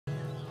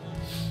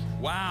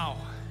Wow.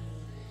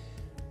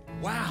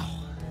 Wow.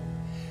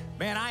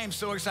 Man, I am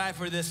so excited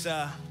for this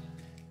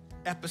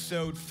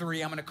episode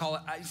 3. I'm gonna call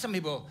it, some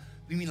people,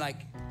 you mean like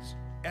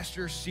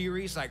Esther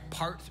series, like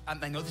part, I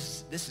know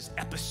this is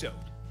episode.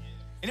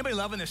 Anybody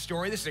loving this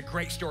story? This is a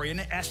great story,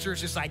 isn't it?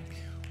 Esther's just like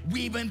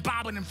weaving,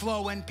 bobbing, and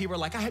flowing. People are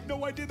like, I had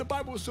no idea the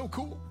Bible was so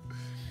cool.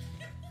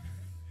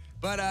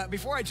 But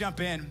before I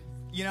jump in,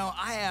 you know,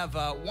 I have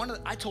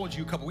I told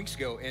you a couple weeks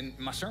ago in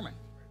my sermon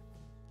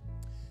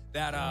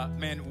that,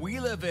 man,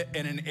 we live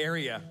in an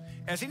area.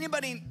 Has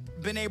anybody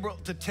been able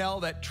to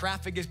tell that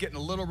traffic is getting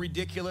a little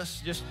ridiculous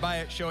just by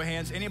a show of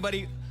hands?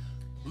 Anybody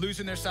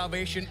losing their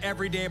salvation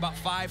every day about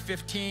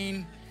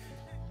 5:15?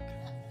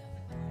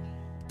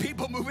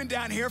 People moving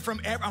down here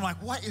from I'm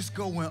like, what is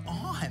going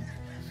on?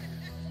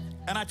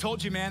 And I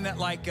told you, man, that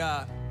like,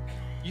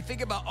 you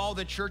think about all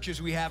the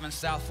churches we have in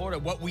South Florida,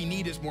 what we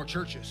need is more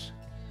churches.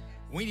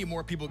 We need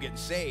more people getting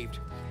saved.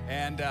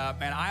 And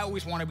I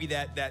always want to be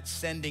that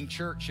sending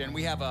church. And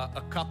we have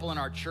a couple in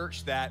our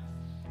church that,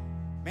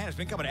 man, it's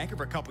been coming to Anchor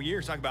for a couple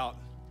years, talking about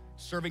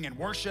serving in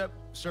worship,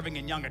 serving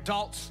in young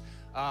adults,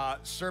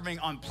 serving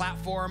on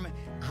platform,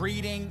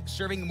 greeting,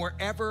 serving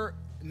wherever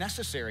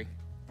necessary.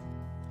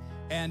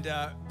 And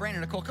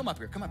Brandon and Nicole, come up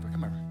here.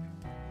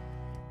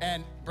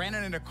 And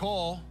Brandon and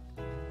Nicole,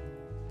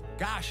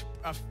 gosh,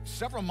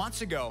 several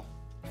months ago,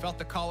 felt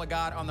the call of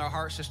God on their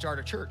hearts to start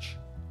a church.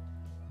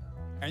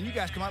 And you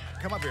guys come up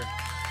here.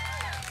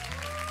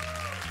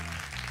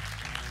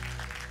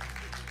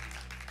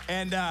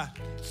 And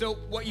so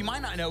what you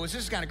might not know is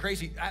this is kind of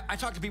crazy. I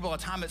talk to people all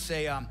the time that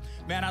say,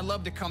 man, I'd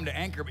love to come to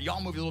Anchor, but y'all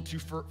moved a little too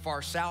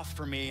far south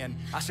for me. And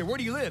I say, where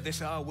do you live? They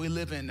say, oh, we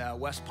live in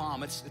West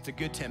Palm. It's a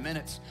good 10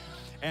 minutes.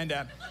 And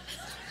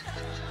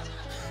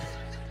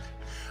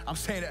I'm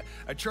saying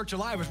a church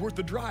alive is worth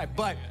the drive,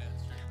 but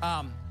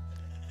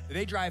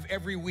they drive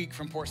every week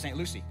from Port St.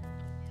 Lucie.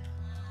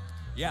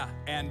 Yeah,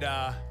 and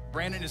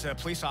Brandon is a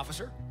police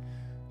officer.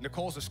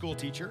 Nicole's a school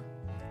teacher.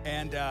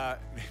 And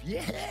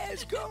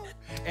yes, go.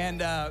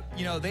 And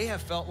you know, they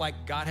have felt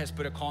like God has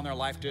put a call in their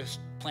life to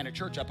plant a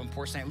church up in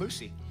Port St.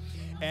 Lucie.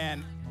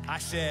 And I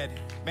said,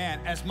 man,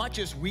 as much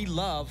as we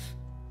love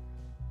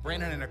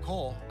Brandon and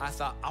Nicole, I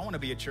thought, I want to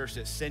be a church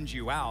that sends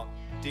you out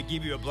to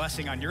give you a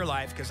blessing on your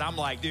life, because I'm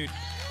like, dude.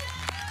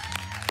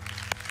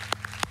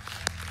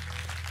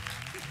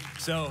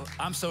 So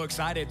I'm so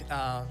excited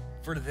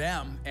for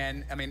them.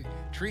 And I mean,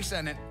 Teresa,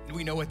 and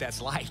we know what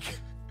that's like,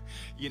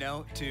 you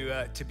know,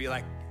 to be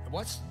like,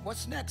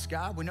 what's next,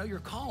 God? We know you're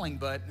calling,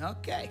 but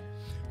okay.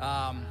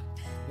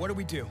 What do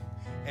we do?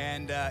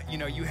 And you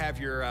know, you have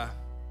your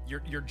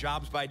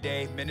jobs by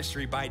day,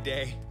 ministry by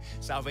day,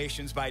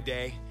 salvations by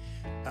day,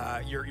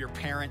 your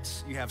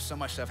parents, you have so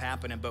much stuff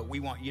happening, but we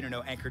want you to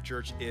know Anchor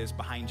Church is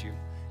behind you.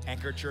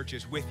 Anchor Church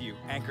is with you.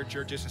 Anchor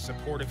Church is in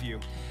support of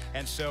you.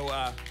 And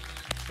so,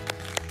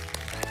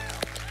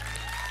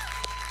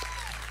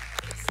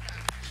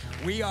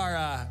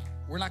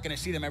 we're not going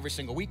to see them every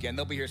single weekend.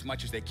 They'll be here as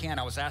much as they can.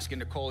 I was asking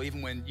Nicole,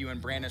 even when you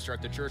and Brandon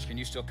start the church, can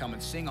you still come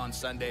and sing on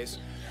Sundays?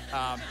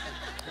 I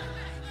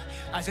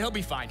said, he'll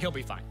be fine. You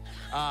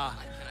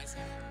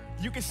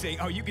can sing.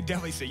 Oh, you can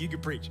definitely sing. You can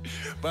preach.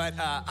 But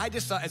I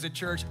just thought, as a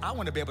church, I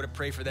want to be able to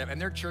pray for them.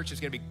 And their church is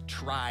going to be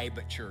Tribe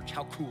Church.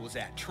 How cool is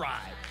that?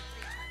 Tribe.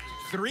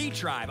 3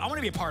 Tribe. I want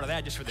to be a part of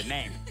that just for the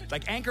name.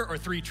 Like Anchor or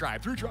 3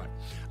 Tribe. 3 Tribe.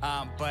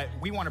 But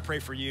we want to pray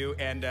for you,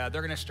 and they're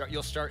going to start.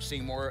 You'll start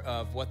seeing more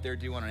of what they're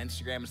doing on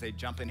Instagram as they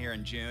jump in here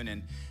in June.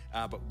 And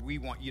but we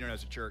want you to know,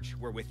 as a church,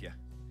 we're with you.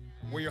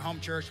 We're your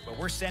home church, but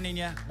we're sending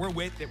you. We're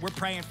with it. We're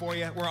praying for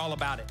you. We're all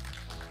about it.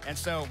 And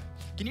so,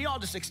 can you all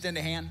just extend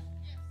a hand?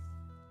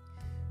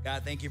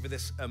 God, thank you for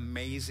this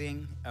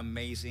amazing,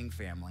 amazing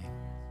family.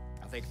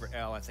 I thank you for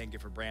Elle. I thank you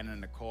for Brandon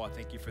and Nicole. I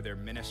thank you for their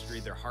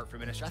ministry, their heart for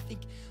ministry.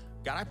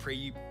 God, I pray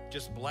you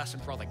just bless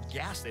them for all the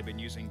gas they've been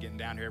using getting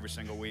down here every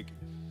single week.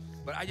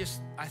 But I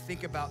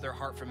think about their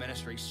heart for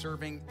ministry,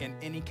 serving in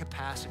any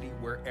capacity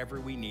wherever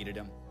we needed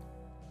them.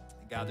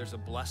 God, there's a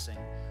blessing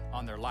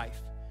on their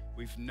life.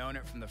 We've known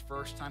it from the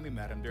first time we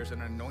met them. There's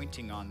an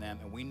anointing on them,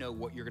 and we know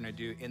what you're gonna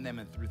do in them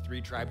and through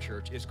 3 Tribe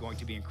Church is going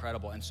to be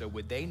incredible. And so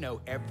would they know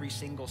every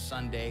single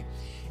Sunday,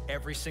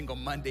 every single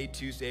Monday,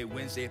 Tuesday,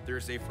 Wednesday,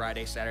 Thursday,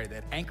 Friday, Saturday,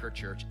 that Anchor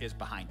Church is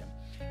behind them.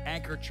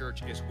 Anchor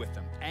Church is with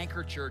them.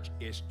 Anchor Church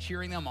is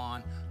cheering them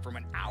on from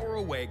an hour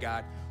away,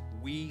 God.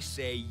 We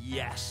say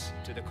yes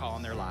to the call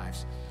in their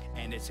lives.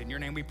 And it's in your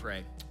name we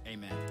pray.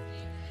 Amen.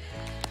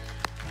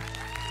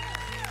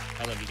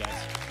 I love you guys.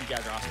 You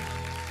guys are awesome.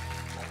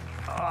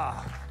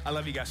 I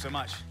love you guys so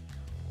much.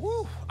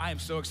 Woo, I am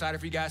so excited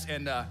for you guys.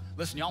 And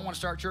listen, y'all want to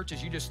start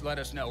churches, you just let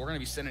us know. We're going to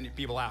be sending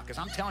people out, because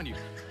I'm telling you,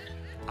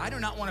 I do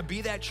not want to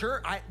be that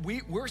church. I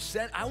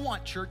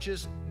want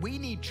churches. We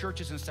need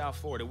churches in South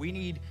Florida. We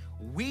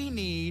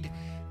need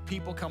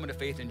people coming to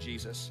faith in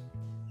Jesus.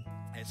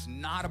 It's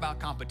not about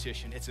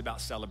competition. It's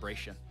about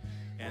celebration.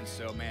 And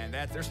so, man,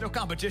 there's no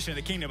competition in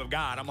the kingdom of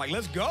God. I'm like,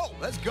 let's go.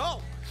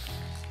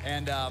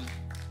 And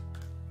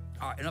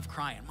all right, enough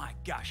crying. My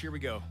gosh, here we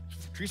go.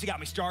 Teresa got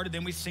me started.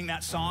 Then we sing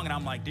that song, and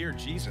I'm like, dear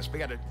Jesus, we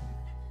got to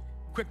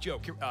Quick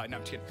joke. No, I'm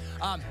just kidding.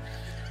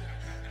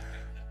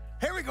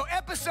 Here we go,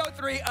 episode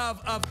 3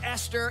 of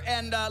Esther,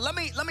 and let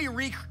me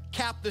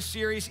recap the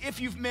series.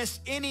 If you've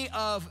missed any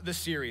of the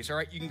series, all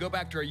right, you can go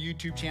back to our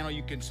YouTube channel,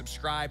 you can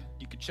subscribe,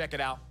 you can check it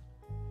out.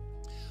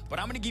 But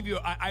I'm gonna give you,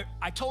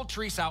 I told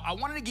Teresa, I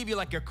wanted to give you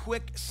like a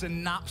quick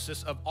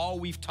synopsis of all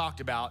we've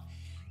talked about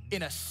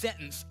in a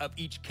sentence of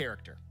each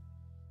character.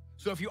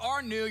 So if you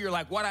are new, you're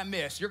like, what I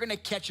missed? You're gonna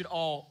catch it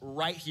all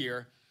right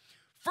here.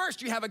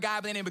 First, you have a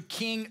guy by the name of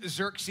King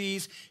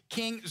Xerxes.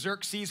 King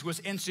Xerxes was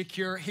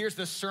insecure. Here's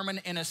the sermon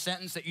in a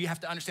sentence that you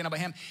have to understand about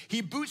him. He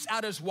boots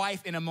out his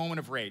wife in a moment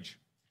of rage.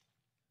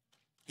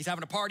 He's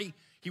having a party.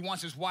 He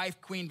wants his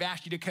wife, Queen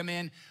Vashti, to come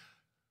in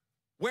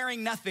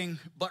wearing nothing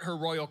but her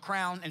royal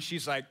crown. And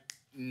she's like,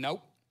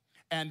 nope.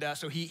 And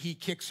so he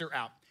kicks her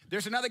out.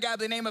 There's another guy by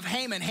the name of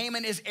Haman.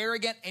 Haman is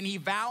arrogant, and he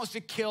vows to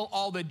kill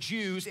all the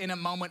Jews in a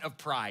moment of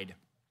pride.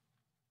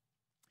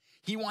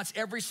 He wants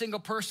every single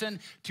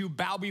person to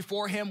bow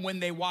before him when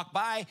they walk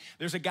by.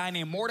 There's a guy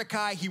named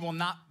Mordecai. He will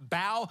not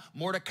bow.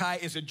 Mordecai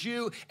is a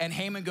Jew. And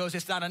Haman goes,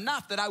 it's not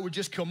enough that I would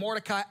just kill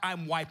Mordecai.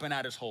 I'm wiping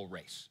out his whole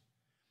race.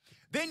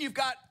 Then you've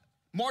got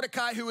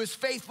Mordecai, who is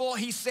faithful.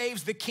 He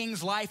saves the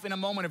king's life in a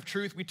moment of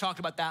truth. We talked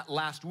about that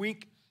last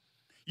week.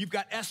 You've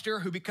got Esther,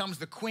 who becomes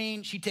the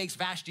queen. She takes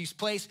Vashti's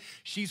place.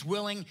 She's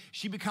willing.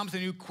 She becomes the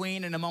new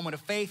queen in a moment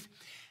of faith.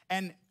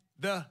 And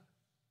the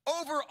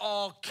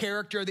overall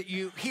character that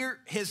you hear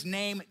his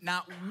name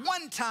not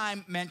one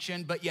time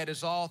mentioned, but yet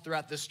is all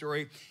throughout this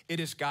story,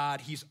 it is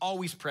God. He's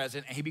always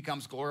present, and he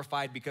becomes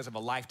glorified because of a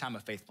lifetime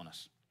of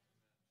faithfulness.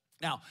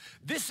 Now,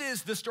 this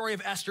is the story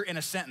of Esther in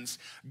a sentence.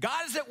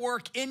 God is at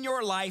work in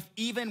your life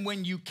even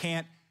when you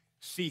can't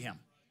see him.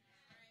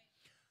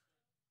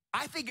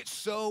 I think it's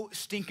so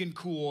stinking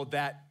cool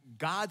that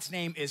God's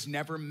name is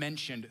never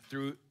mentioned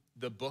through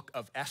the book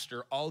of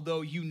Esther,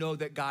 although you know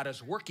that God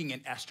is working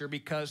in Esther,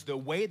 because the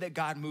way that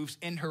God moves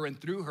in her and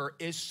through her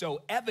is so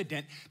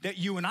evident that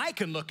you and I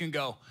can look and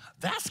go,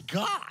 that's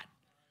God.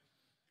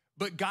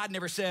 But God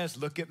never says,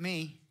 look at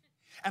me.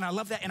 And I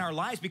love that in our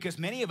lives, because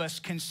many of us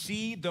can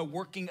see the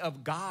working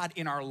of God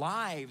in our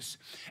lives,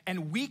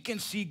 and we can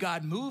see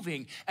God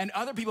moving, and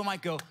other people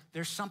might go,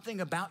 there's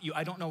something about you,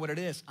 I don't know what it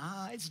is.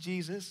 It's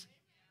Jesus.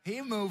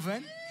 He's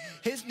moving.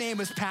 His name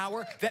is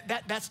power.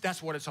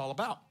 That's what it's all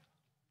about.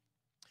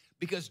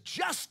 Because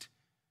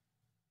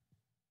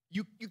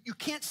you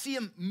can't see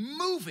him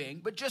moving,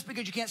 but just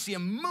because you can't see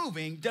him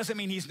moving doesn't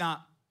mean he's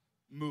not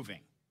moving.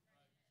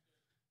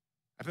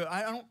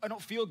 I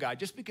don't feel God.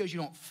 Just because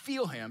you don't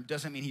feel him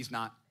doesn't mean he's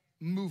not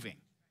moving.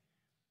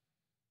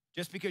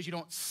 Just because you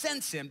don't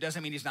sense him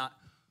doesn't mean he's not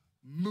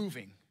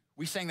moving.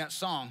 We sang that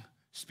song,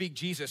 Speak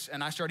Jesus,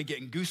 and I started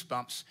getting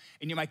goosebumps,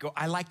 and you might go,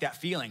 I like that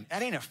feeling.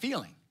 That ain't a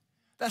feeling.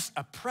 That's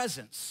a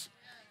presence.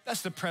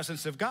 That's the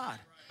presence of God.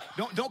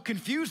 Don't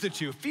confuse the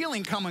two.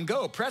 Feeling come and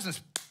go.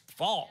 Presence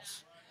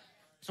falls.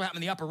 That's what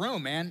happened in the upper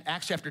room, man.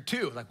 Acts chapter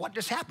 2. Like, what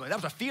just happened? That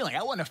was a feeling.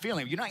 That wasn't a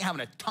feeling. You're not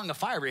having a tongue of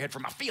fire over your head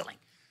from a feeling.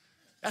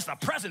 That's the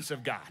presence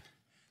of God.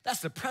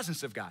 That's the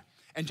presence of God.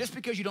 And just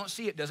because you don't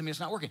see it doesn't mean it's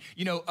not working.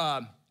 You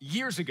know,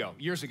 years ago,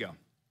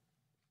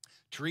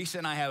 Teresa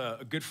and I have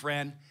a good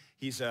friend.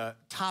 He's a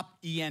top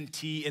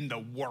ENT in the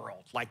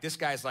world. Like, this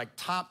guy's like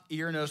top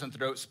ear, nose, and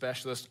throat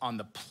specialist on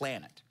the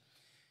planet.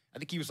 I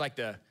think he was like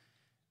the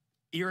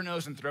ear,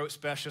 nose, and throat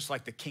specialist,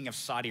 like the king of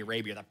Saudi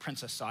Arabia, the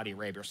prince of Saudi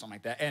Arabia or something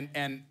like that.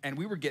 And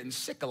we were getting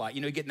sick a lot.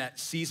 You know, getting that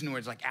season where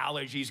it's like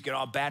allergies get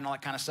all bad and all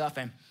that kind of stuff.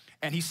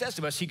 And he says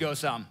to us, he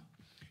goes,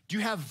 do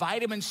you have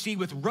vitamin C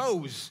with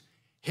rose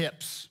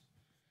hips?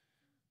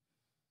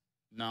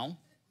 No.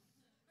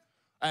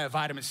 I have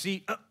vitamin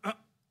C.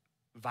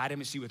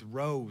 Vitamin C with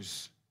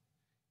rose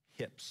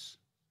hips.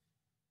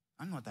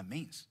 I don't know what that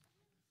means.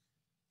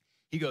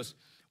 He goes,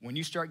 when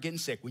you start getting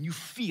sick, when you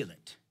feel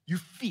it,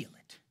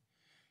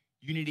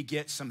 you need to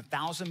get some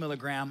 1,000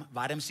 milligram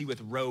vitamin C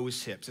with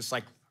rose hips. It's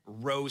like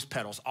rose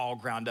petals all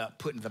ground up,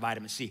 put into the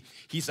vitamin C.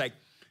 He's like,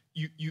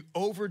 you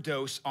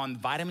overdose on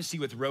vitamin C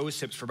with rose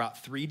hips for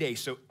about 3 days.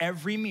 So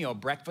every meal,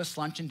 breakfast,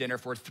 lunch, and dinner,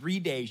 for 3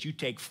 days, you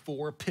take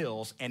 4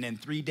 pills, and in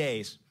 3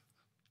 days,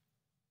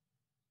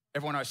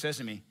 everyone always says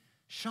to me,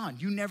 Shaun,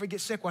 you never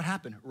get sick. What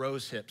happened?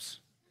 Rose hips.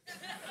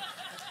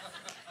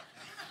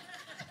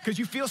 Because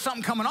you feel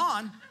something coming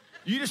on,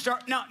 you just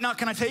start, now,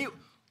 can I tell you,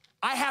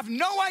 I have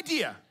no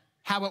idea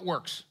how it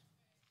works.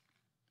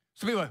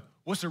 So people are like,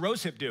 what's the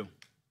rose hip do?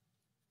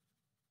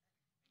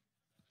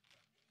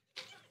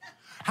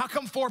 How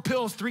come 4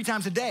 pills 3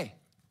 times a day?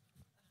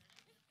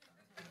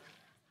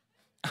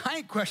 I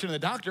ain't questioning the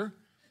doctor.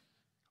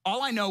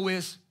 All I know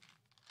is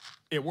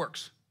it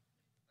works.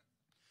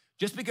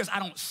 Just because I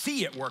don't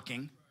see it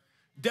working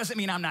doesn't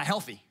mean I'm not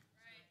healthy.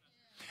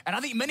 And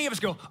I think many of us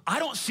go, I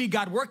don't see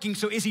God working,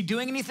 so is he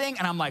doing anything?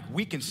 And I'm like,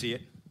 we can see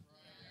it.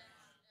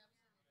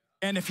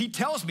 And if he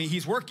tells me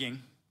he's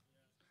working,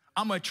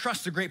 I'm gonna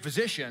trust the great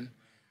physician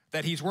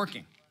that he's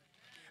working.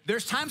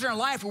 There's times in our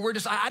life where we're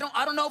just, I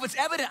don't know if it's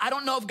evident. I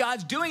don't know if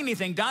God's doing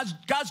anything. God's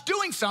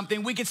doing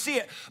something, we can see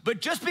it.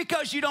 But just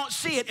because you don't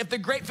see it, if the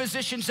great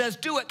physician says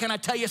do it, can I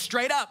tell you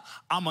straight up,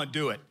 I'm gonna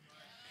do it.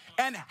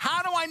 And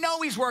how do I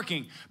know he's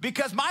working?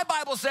 Because my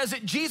Bible says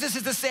that Jesus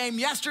is the same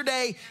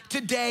yesterday,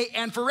 today,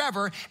 and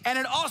forever. And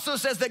it also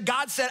says that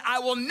God said, I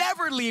will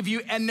never leave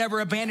you and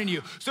never abandon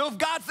you. So if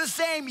God's the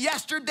same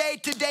yesterday,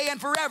 today, and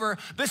forever,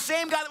 the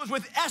same God that was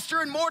with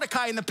Esther and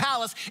Mordecai in the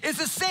palace is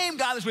the same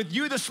God that's with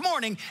you this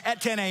morning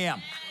at 10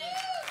 a.m.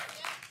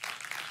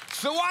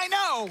 So I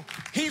know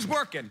he's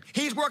working.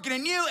 He's working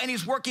in you and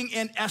he's working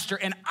in Esther.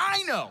 And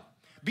I know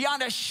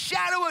beyond a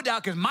shadow of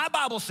doubt, because my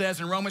Bible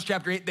says in Romans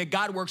chapter 8 that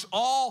God works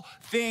all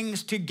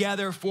things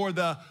together for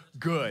the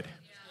good.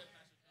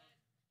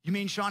 You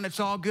mean, Shaun, it's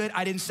all good?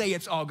 I didn't say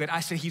it's all good.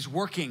 I said he's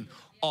working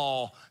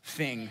all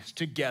things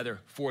together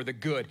for the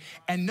good.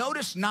 And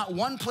notice not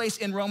one place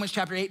in Romans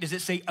chapter 8 does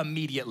it say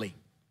immediately.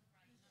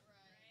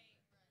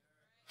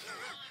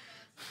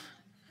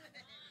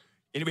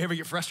 Anybody ever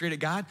get frustrated?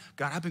 God,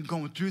 I've been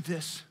going through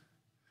this.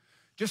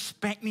 Just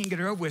spank me and get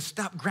it over with.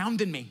 Stop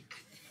grounding me.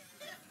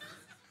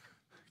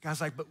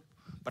 God's like,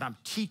 but I'm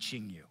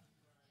teaching you.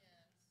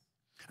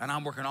 And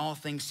I'm working all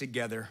things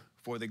together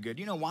for the good.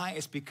 You know why?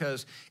 It's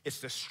because it's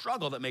the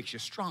struggle that makes you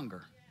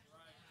stronger.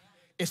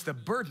 It's the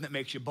burden that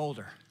makes you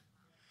bolder.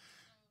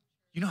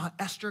 You know how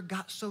Esther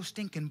got so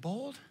stinking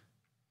bold?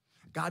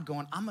 God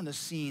going, I'm in the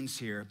scenes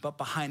here, but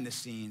behind the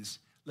scenes,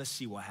 let's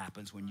see what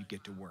happens when you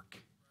get to work.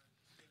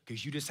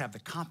 Because you just have the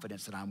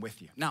confidence that I'm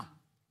with you. Now,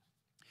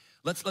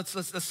 let's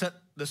set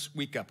this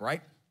week up,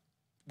 right?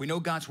 We know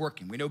God's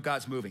working. We know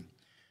God's moving.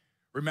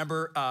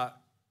 Remember,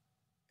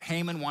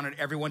 Haman wanted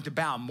everyone to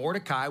bow.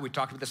 Mordecai, we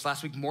talked about this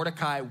last week,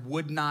 Mordecai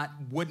would not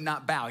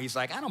bow. He's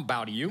like, I don't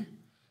bow to you.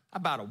 I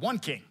bow to one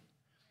king.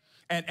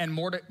 And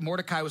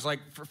Mordecai was like,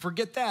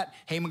 forget that.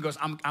 Haman goes,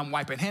 I'm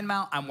wiping him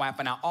out. I'm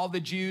wiping out all the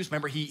Jews.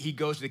 Remember, he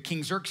goes to the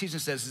king Xerxes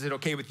and says, is it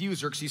okay with you?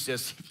 Xerxes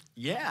says,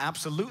 yeah,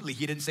 absolutely.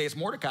 He didn't say it's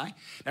Mordecai.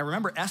 Now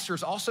remember,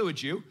 Esther's also a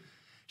Jew.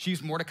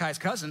 She's Mordecai's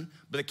cousin,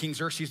 but the king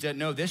Xerxes didn't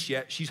know this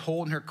yet. She's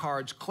holding her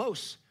cards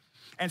close.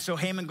 And so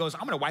Haman goes,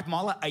 I'm going to wipe them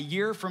all out. A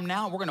year from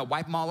now, we're going to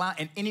wipe them all out.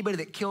 And anybody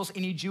that kills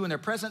any Jew in their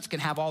presence can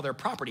have all their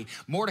property.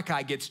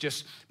 Mordecai gets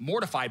just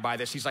mortified by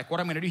this. He's like, what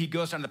am I going to do? He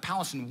goes down to the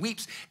palace and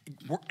weeps.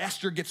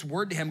 Esther gets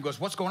word to him,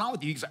 goes, what's going on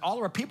with you? He's like, all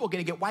of our people are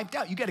going to get wiped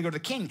out. You got to go to the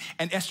king.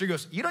 And Esther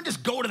goes, you don't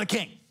just go to the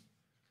king.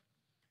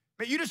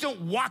 But you just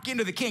don't walk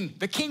into the king.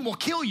 The king will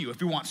kill you if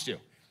he wants to,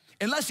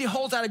 unless he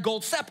holds out a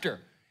gold scepter.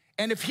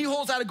 And if he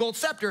holds out a gold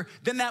scepter,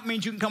 then that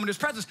means you can come into his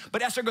presence.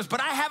 But Esther goes,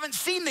 but I haven't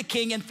seen the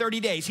king in 30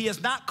 days. He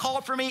has not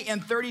called for me in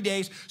 30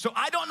 days, so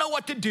I don't know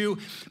what to do.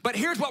 But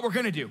here's what we're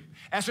going to do.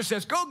 Esther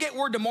says, go get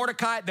word to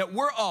Mordecai that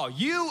we're all,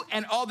 you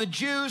and all the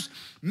Jews,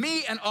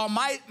 me and all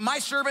my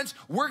servants,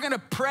 we're going to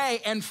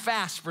pray and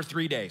fast for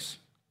 3 days.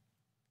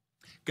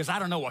 Because I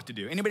don't know what to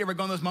do. Anybody ever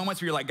go in those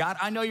moments where you're like, God,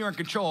 I know you're in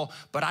control,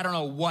 but I don't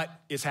know what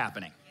is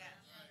happening.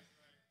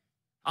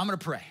 I'm going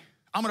to pray.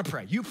 I'm going to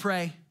pray. You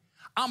pray.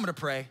 I'm going to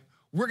pray.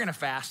 We're going to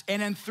fast,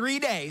 and in 3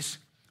 days,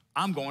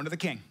 I'm going to the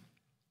king.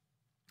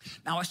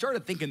 Now, I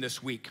started thinking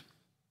this week,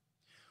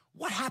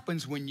 what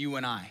happens when you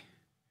and I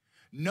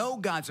know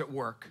God's at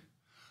work,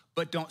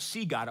 but don't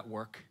see God at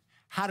work?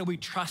 How do we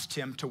trust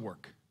him to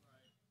work?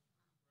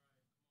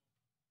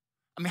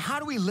 I mean, how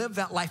do we live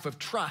that life of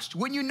trust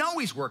when you know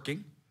he's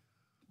working,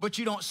 but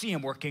you don't see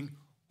him working?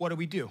 What do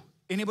we do?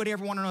 Anybody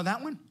ever want to know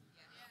that one?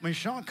 I mean,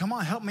 Shaun, come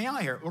on, help me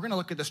out here. We're going to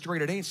look at the story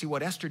today and see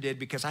what Esther did,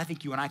 because I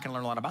think you and I can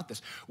learn a lot about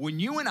this. When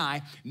you and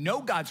I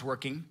know God's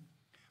working,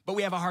 but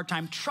we have a hard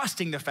time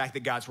trusting the fact that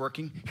God's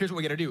working, here's what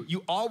we got to do.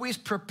 You always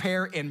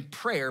prepare in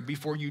prayer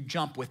before you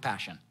jump with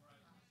passion.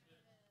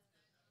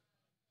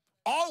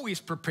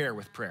 Always prepare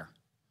with prayer.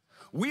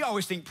 We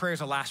always think prayer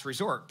is a last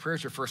resort. Prayer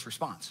is your first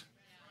response.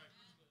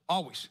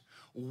 Always.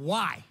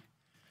 Why?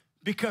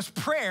 Because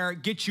prayer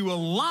gets you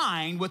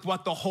aligned with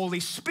what the Holy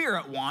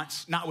Spirit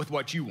wants, not with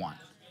what you want.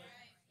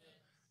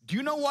 Do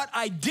you know what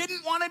I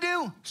didn't want to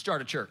do?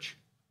 Start a church.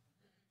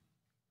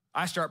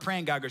 I start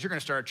praying, God goes, you're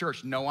going to start a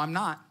church. No, I'm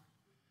not.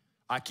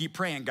 I keep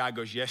praying, God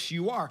goes, yes,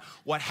 you are.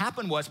 What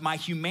happened was my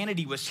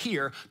humanity was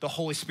here, the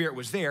Holy Spirit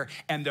was there,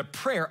 and the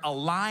prayer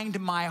aligned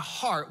my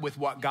heart with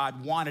what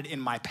God wanted in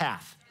my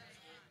path.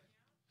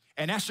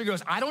 And Esther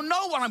goes, I don't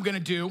know what I'm going to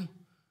do,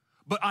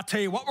 but I'll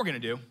tell you what we're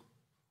going to do.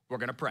 We're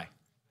going to pray.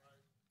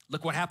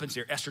 Look what happens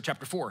here, Esther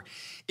chapter 4.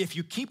 If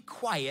you keep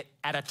quiet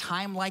at a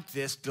time like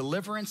this,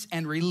 deliverance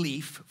and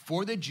relief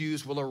for the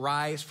Jews will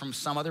arise from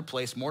some other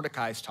place.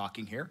 Mordecai is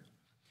talking here.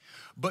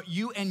 But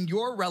you and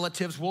your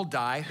relatives will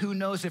die. Who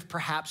knows if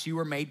perhaps you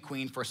were made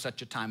queen for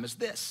such a time as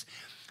this?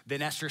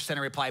 Then Esther sent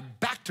a reply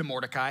back to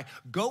Mordecai,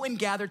 go and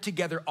gather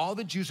together all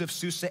the Jews of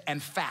Susa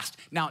and fast.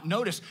 Now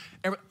notice,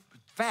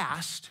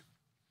 fast,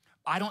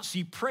 I don't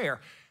see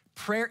prayer.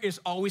 Prayer is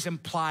always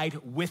implied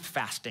with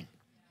fasting.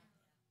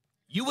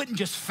 You wouldn't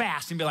just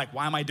fast and be like,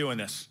 why am I doing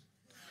this?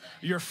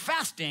 You're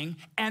fasting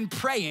and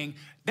praying.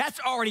 That's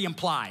already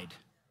implied.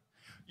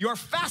 You're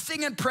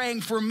fasting and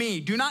praying for me.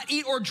 Do not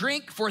eat or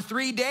drink for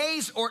 3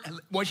 days, or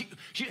well,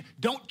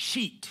 don't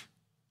cheat.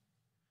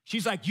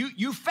 She's like,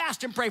 you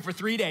fast and pray for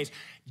 3 days,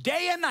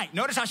 day and night.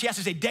 Notice how she has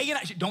to say day and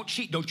night. Don't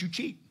cheat, don't you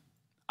cheat.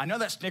 I know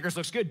that Snickers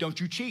looks good, don't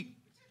you cheat.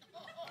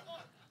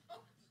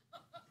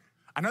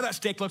 I know that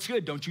steak looks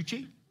good. Don't you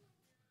cheat.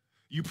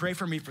 You pray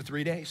for me for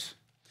 3 days.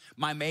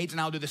 My maids and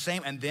I will do the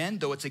same. And then,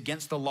 though it's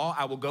against the law,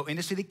 I will go in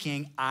to see the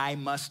king. I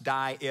must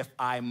die if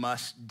I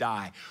must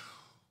die.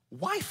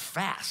 Why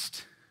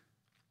fast?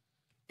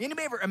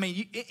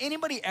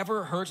 Anybody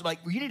ever heard, like,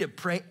 you need to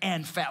pray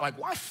and fast? Like,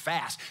 why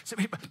fast? So,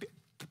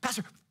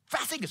 Pastor,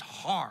 fasting is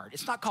hard.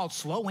 It's not called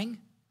slowing.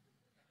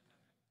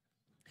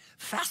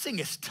 Fasting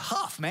is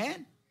tough,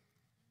 man.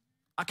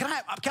 Can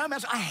I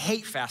imagine? I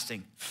hate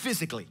fasting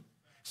physically.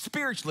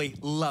 Spiritually,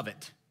 love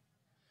it.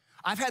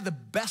 I've had the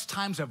best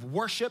times of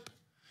worship,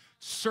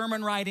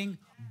 sermon writing,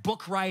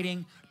 book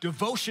writing,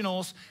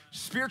 devotionals,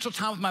 spiritual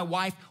time with my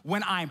wife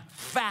when I'm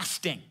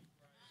fasting.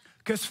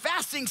 Because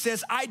fasting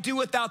says I do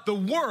without the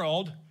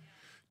world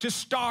to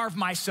starve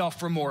myself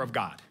for more of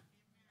God.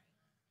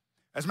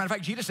 As a matter of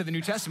fact, Jesus said in the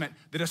New Testament,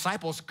 the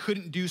disciples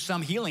couldn't do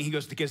some healing. He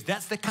goes, because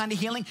that's the kind of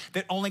healing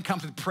that only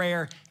comes with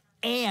prayer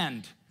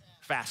and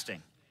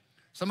fasting.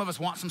 Some of us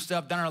want some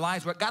stuff done in our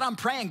lives, but God, I'm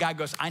praying. God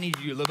goes, I need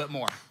you to do a little bit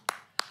more.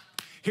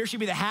 This should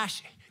be the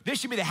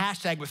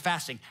hashtag with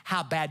fasting.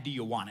 How bad do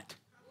you want it?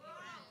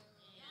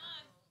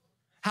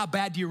 How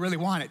bad do you really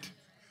want it?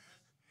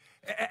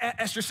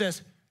 Esther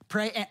says,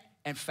 pray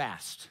and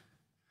fast.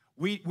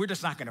 We're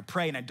just not gonna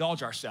pray and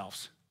indulge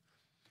ourselves.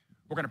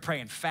 We're gonna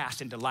pray and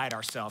fast and delight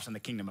ourselves in the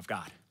kingdom of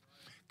God.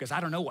 Because I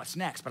don't know what's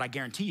next, but I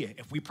guarantee you,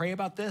 if we pray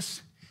about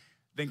this,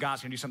 then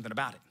God's gonna do something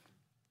about it.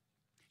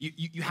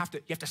 You have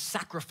to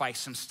sacrifice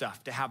some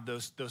stuff to have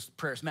those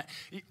prayers met.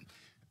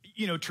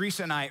 You know,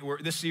 Teresa and I,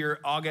 this year,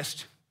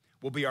 August,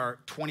 will be our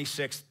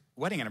 26th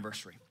wedding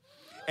anniversary.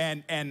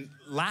 And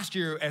last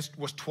year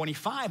was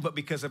 25, but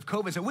because of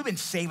COVID, so we've been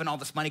saving all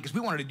this money because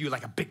we wanted to do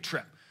like a big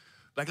trip.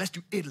 Like, let's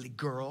do Italy,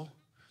 girl.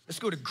 Let's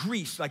go to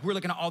Greece. Like, we're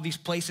looking at all these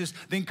places.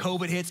 Then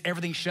COVID hits,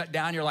 everything's shut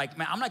down. You're like,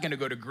 man, I'm not gonna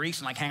go to Greece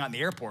and like hang out in the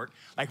airport.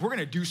 Like, we're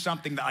gonna do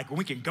something that like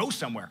we can go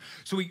somewhere.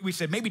 So we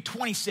said maybe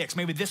 26,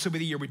 maybe this will be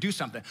the year we do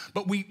something.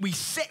 But we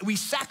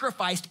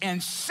sacrificed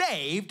and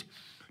saved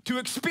to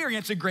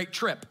experience a great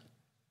trip.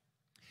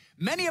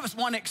 Many of us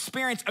want to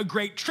experience a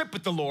great trip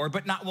with the Lord,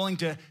 but not willing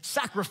to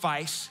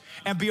sacrifice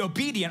and be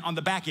obedient on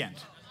the back end.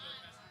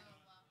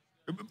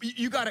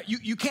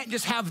 You can't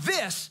just have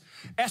this.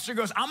 Esther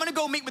goes, I'm gonna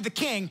go meet with the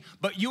king,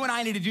 but you and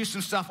I need to do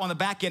some stuff on the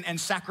back end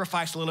and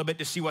sacrifice a little bit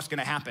to see what's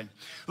gonna happen.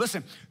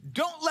 Listen,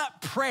 don't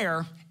let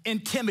prayer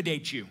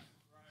intimidate you.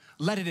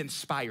 Let it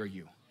inspire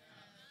you.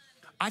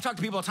 I talk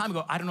to people all the time and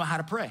go, I don't know how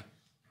to pray.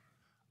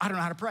 I don't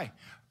know how to pray.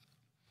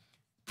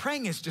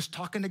 Praying is just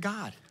talking to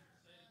God.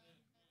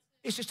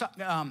 It's just,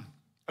 okay,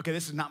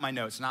 this is not my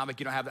notes. Now, you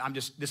don't have,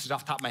 this is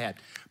off the top of my head.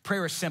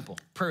 Prayer is simple.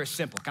 Prayer is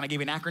simple. Can I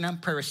give you an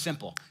acronym? Prayer is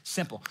simple.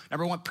 Simple.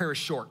 Number one, prayer is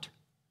short.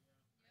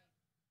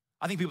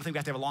 I think people think we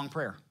have to have a long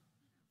prayer.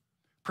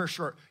 Prayer is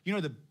short. You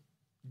know the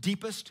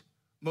deepest,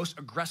 most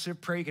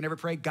aggressive prayer you can ever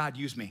pray? God,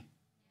 use me.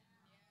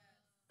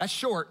 That's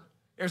short.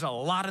 There's a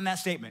lot in that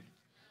statement.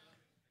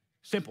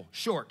 Simple,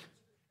 short,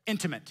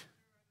 intimate.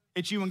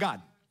 It's you and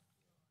God.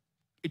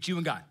 It's you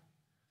and God.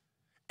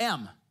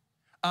 M,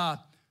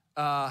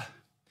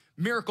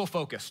 miracle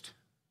focused.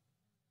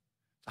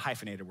 It's a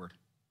hyphenated word.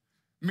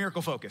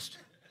 Miracle focused.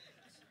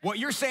 What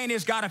you're saying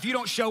is, God, if you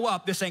don't show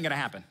up, this ain't gonna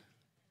happen.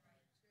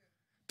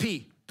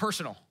 P,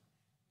 personal.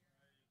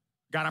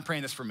 God, I'm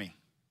praying this for me.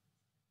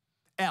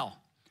 L,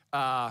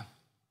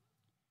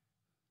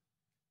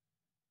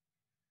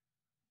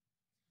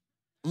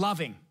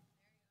 loving.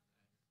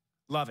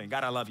 Loving.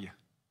 God, I love you.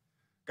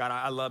 God,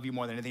 I love you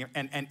more than anything.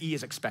 And E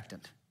is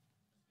expectant.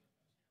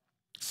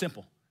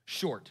 Simple,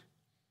 short.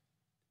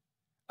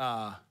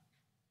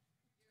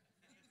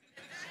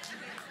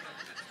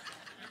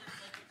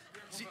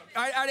 See,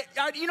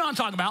 you know what I'm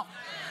talking about.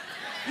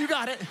 You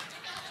got it.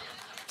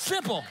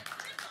 Simple.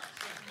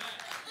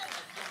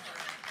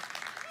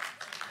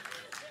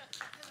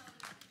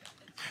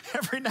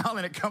 Every now and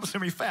then it comes to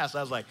me fast.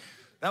 I was like,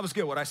 that was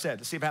good what I said.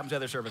 Let's see if it happens to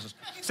other services.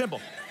 Simple.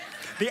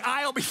 The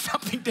I will be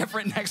something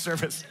different next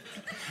service.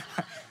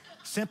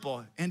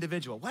 Simple,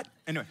 individual. What?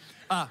 Anyway,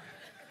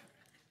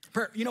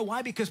 prayer. You know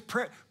why? Because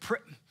prayer,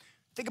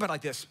 think about it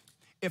like this.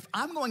 If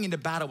I'm going into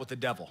battle with the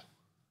devil,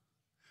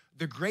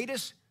 the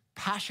greatest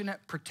passionate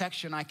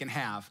protection I can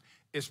have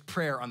is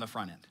prayer on the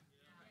front end.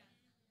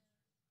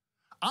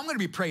 I'm gonna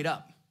be prayed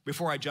up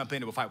before I jump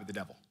into a fight with the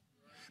devil.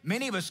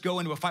 Many of us go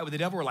into a fight with the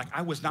devil, we're like,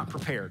 I was not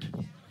prepared.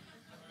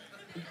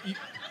 You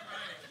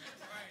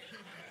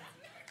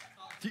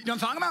know what I'm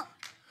talking about?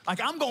 Like,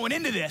 I'm going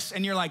into this,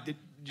 and you're like, did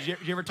you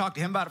ever talk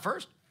to him about it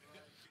first?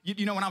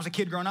 You know, when I was a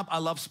kid growing up, I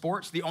loved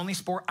sports. The only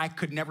sport I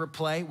could never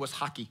play was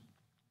hockey.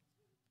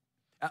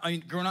 I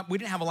mean, growing up, we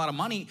didn't have a lot of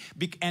money,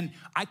 and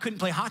I couldn't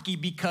play hockey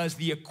because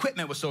the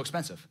equipment was so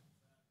expensive.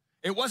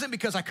 It wasn't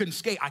because I couldn't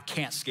skate. I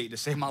can't skate to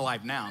save my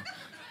life now.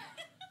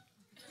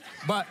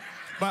 But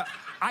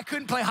I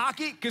couldn't play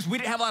hockey because we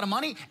didn't have a lot of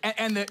money,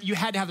 and you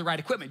had to have the right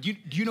equipment. Do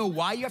you know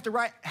why you have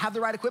to have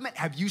the right equipment?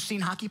 Have you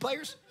seen hockey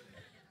players?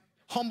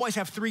 Homeboys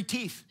have 3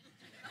 teeth.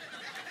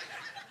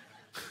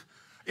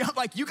 You know,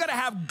 like, you gotta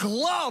have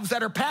gloves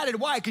that are padded.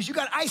 Why? Because you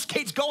got ice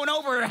skates going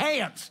over her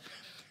hands.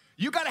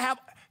 You gotta have,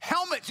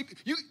 Helmets,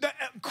 the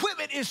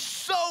equipment is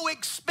so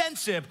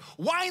expensive.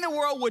 Why in the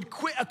world would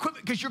quit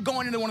equipment? Because you're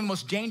going into one of the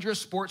most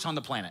dangerous sports on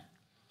the planet.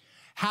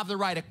 Have the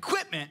right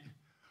equipment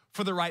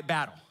for the right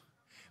battle.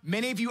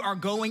 Many of you are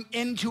going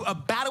into a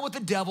battle with the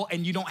devil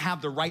and you don't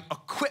have the right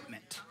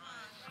equipment.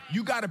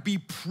 You gotta be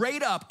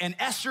prayed up, and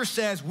Esther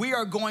says we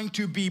are going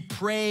to be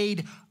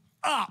prayed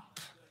up.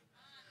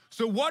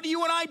 So what do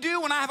you and I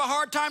do when I have a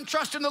hard time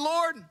trusting the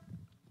Lord?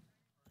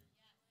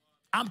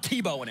 I'm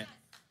Tebowing it.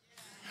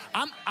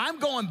 I'm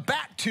going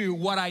back to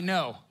what I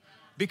know,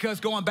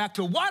 because going back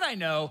to what I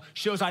know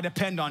shows I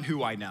depend on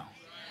who I know.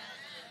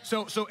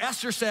 So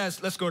Esther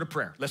says, let's go to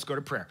prayer. Let's go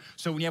to prayer.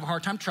 So when you have a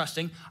hard time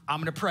trusting,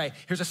 I'm gonna pray.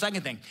 Here's the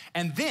second thing.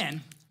 And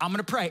then I'm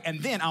gonna pray,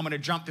 and then I'm gonna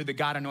jump through the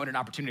God-anointed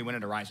opportunity when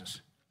it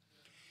arises.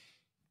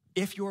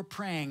 If you're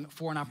praying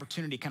for an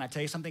opportunity, can I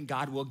tell you something?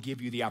 God will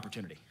give you the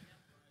opportunity.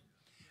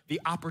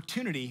 The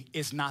opportunity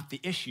is not the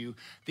issue.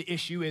 The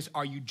issue is,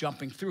 are you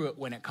jumping through it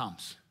when it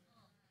comes?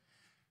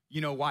 You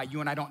know why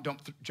you and I don't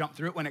jump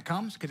through it when it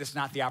comes? Because it's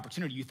not the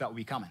opportunity you thought would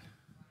be coming.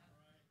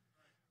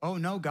 Oh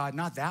no, God,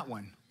 not that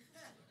one.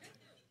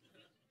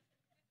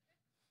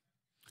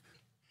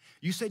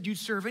 You said you'd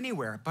serve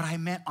anywhere, but I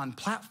meant on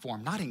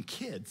platform, not in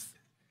kids.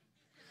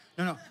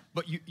 No,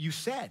 but you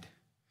said.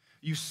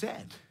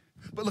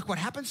 But look what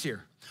happens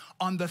here.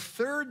 On the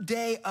third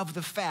day of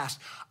the fast,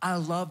 I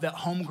love that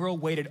homegirl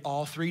waited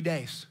all 3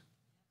 days.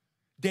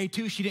 Day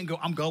 2, she didn't go,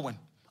 I'm going,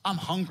 I'm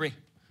hungry.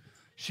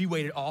 She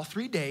waited all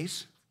 3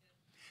 days.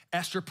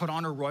 Esther put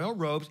on her royal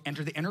robes,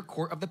 entered the inner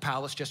court of the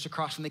palace just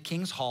across from the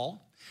king's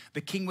hall.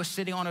 The king was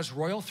sitting on his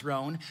royal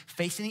throne,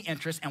 facing the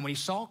entrance, and when he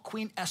saw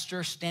Queen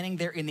Esther standing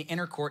there in the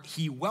inner court,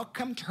 he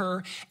welcomed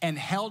her and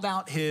held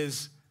out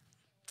his,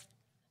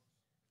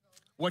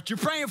 what you're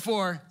praying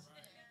for.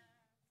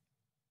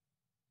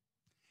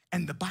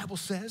 And the Bible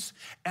says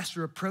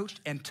Esther approached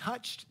and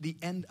touched the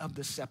end of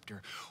the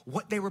scepter.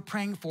 What they were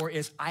praying for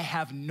is, I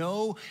have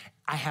no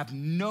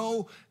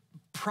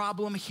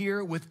problem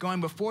here with going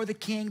before the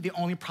king. The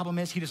only problem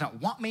is he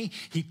doesn't want me.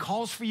 He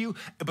calls for you,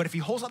 but if he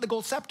holds out the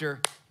gold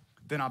scepter,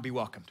 then I'll be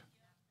welcomed.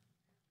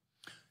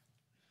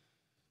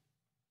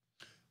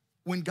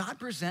 When God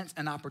presents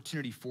an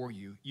opportunity for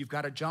you, you've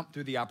got to jump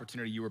through the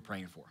opportunity you were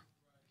praying for.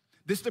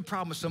 This is the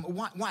problem with some.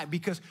 Why?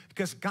 Because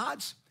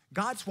God's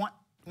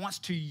wants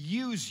to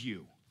use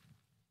you.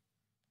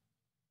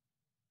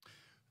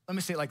 Let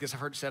me say it like this. I've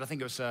heard it said, I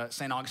think it was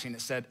St. Augustine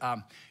that said,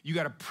 you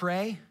got to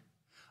pray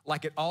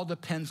like it all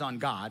depends on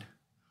God,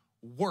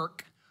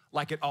 work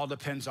like it all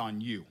depends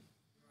on you.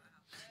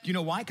 Do you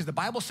know why? Because the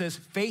Bible says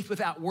faith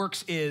without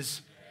works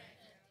is,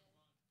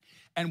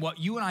 and what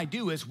you and I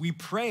do is we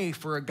pray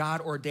for a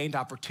God-ordained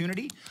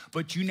opportunity,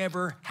 but you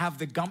never have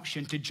the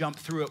gumption to jump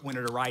through it when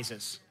it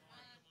arises.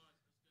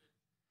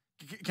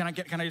 Can I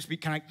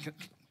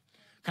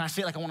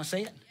say it like I want to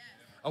say it?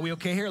 Are we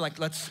okay here?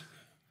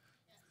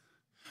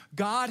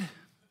 God,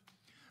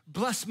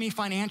 bless me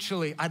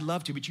financially. I'd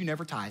love to, but you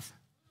never tithe.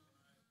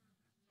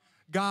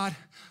 God,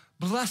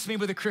 bless me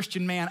with a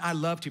Christian man. I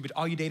love to, but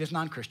all you date is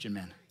non-Christian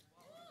men.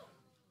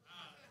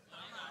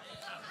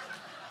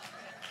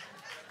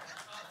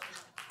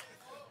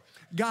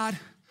 God,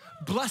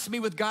 bless me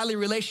with godly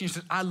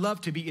relationships. I love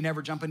to, but you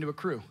never jump into a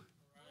crew.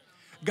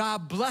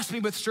 God, bless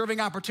me with serving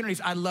opportunities.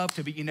 I love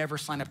to, but you never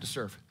sign up to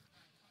serve.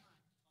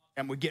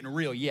 And we're getting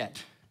real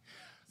yet.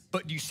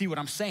 But do you see what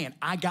I'm saying?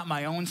 I got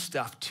my own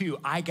stuff too.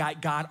 I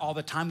got God all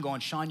the time going,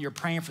 Shaun, you're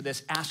praying for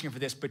this, asking for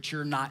this, but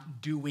you're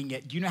not doing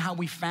it. Do you know how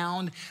we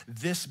found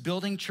this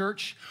building,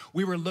 church?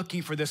 We were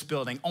looking for this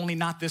building, only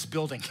not this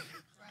building.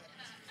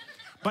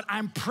 But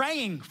I'm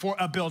praying for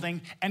a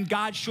building, and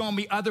God's showing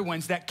me other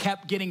ones that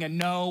kept getting a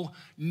no,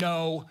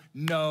 no,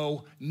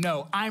 no,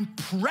 no. I'm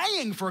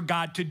praying for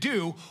God to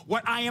do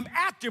what I am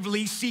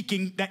actively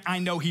seeking that I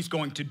know he's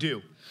going to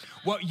do.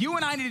 What you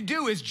and I need to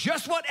do is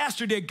just what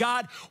Esther did.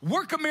 God,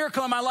 work a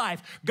miracle in my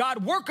life.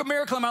 God, work a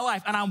miracle in my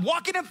life. And I'm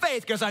walking in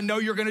faith because I know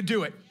you're going to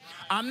do it.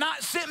 I'm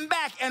not sitting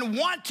back and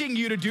wanting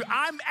you to do.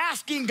 I'm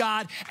asking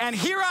God, and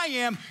here I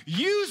am.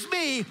 Use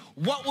me.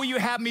 What will you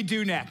have me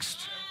do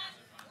next?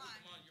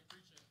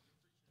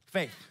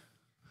 Faith.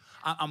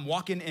 I'm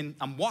walking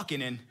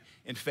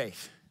in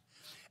faith.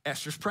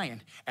 Esther's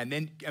praying. And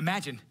then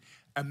imagine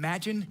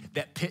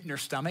that pit in her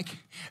stomach,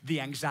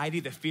 the anxiety,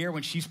 the fear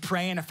when she's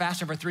praying and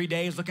fasting for 3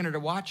 days, looking at her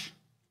watch.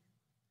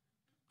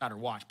 Not her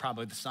watch,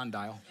 probably the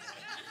sundial.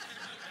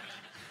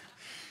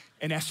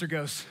 And Esther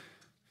goes,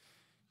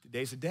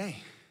 today's a day.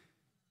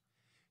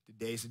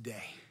 Today's a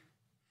day.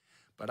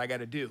 But I got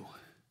to do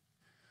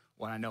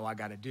what I know I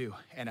got to do.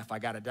 And if I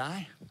got to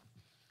die,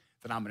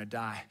 then I'm going to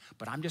die.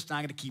 But I'm just not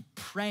going to keep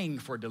praying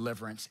for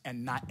deliverance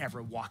and not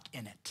ever walk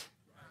in it.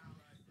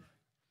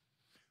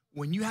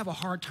 When you have a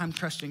hard time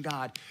trusting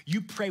God,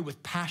 you pray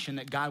with passion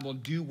that God will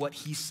do what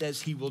he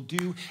says he will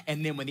do.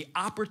 And then when the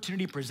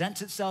opportunity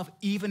presents itself,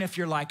 even if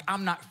you're like,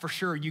 I'm not for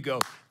sure, you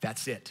go,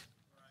 that's it.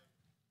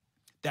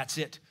 That's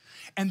it.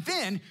 And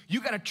then you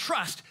got to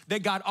trust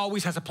that God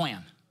always has a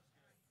plan.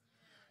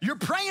 You're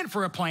praying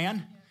for a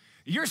plan.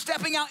 You're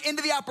stepping out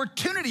into the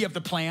opportunity of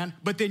the plan,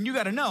 but then you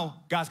got to know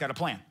God's got a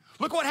plan.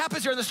 Look what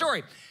happens here in the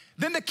story.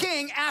 Then the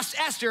king asked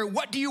Esther,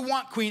 what do you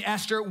want, Queen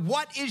Esther?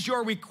 What is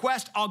your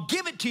request? I'll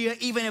give it to you,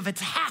 even if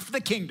it's half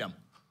the kingdom.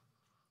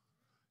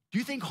 Do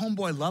you think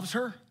homeboy loves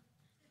her?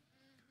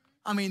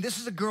 I mean, this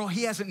is a girl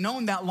he hasn't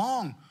known that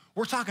long.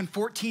 We're talking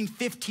 14,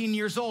 15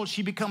 years old.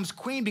 She becomes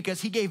queen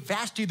because he gave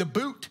Vashti the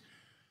boot.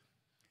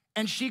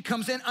 And she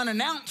comes in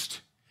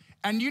unannounced.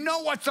 And you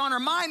know what's on her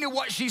mind and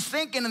what she's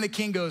thinking. And the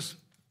king goes,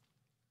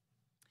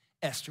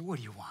 Esther, what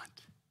do you want?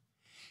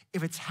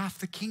 If it's half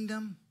the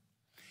kingdom,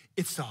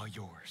 it's all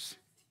yours.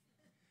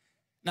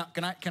 Now,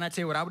 can I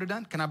tell you what I would have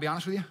done? Can I be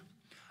honest with you?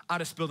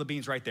 I'd have spilled the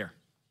beans right there.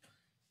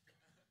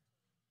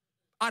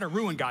 I'd have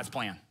ruined God's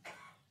plan.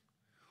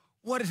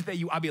 What is it that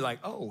I'd be like,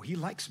 oh, he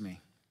likes me.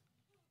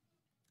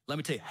 Let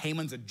me tell you,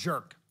 Haman's a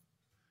jerk.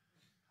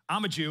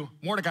 I'm a Jew,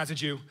 Mordecai's a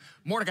Jew.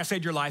 Mordecai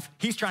saved your life.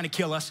 He's trying to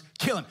kill us.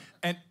 Kill him.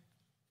 And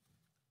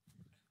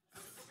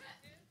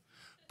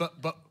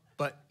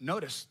but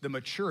notice the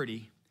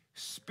maturity,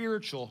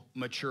 spiritual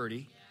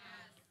maturity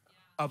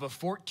of a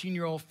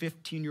 14-year-old,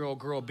 15-year-old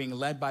girl being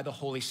led by the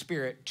Holy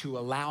Spirit to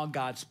allow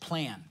God's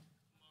plan.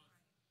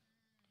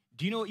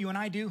 Do you know what you and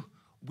I do?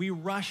 We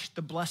rush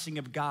the blessing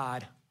of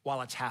God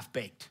while it's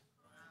half-baked.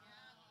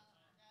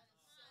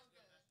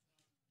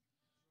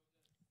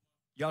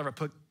 Y'all ever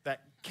put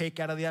that cake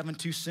out of the oven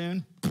too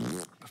soon?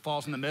 It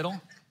falls in the middle.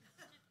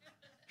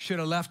 Should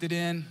have left it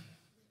in.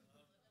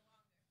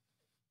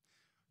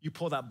 You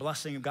pull that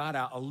blessing of God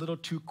out a little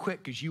too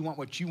quick because you want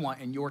what you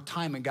want in your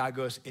time, and God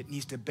goes, it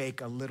needs to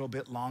bake a little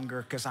bit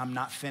longer because I'm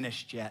not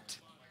finished yet.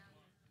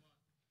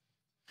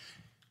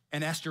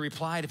 And Esther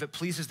replied, if it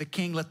pleases the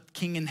king, let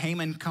King and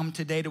Haman come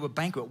today to a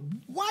banquet.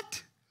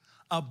 What?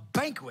 A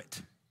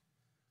banquet?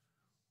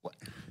 What?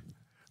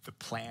 The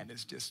plan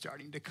is just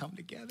starting to come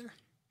together.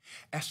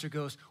 Esther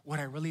goes, what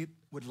I really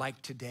would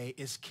like today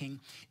is, King,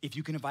 if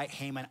you can invite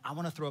Haman, I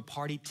want to throw a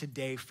party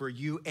today for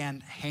you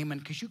and Haman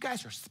because you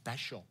guys are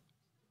special.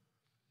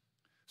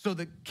 So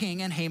the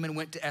king and Haman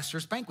went to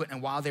Esther's banquet,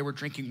 and while they were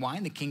drinking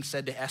wine, the king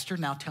said to Esther,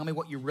 now tell me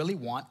what you really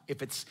want.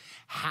 If it's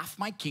half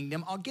my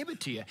kingdom, I'll give it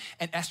to you.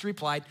 And Esther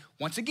replied,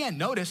 once again,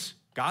 notice,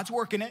 God's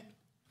working it.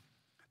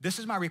 This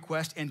is my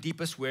request and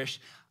deepest wish.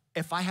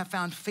 If I have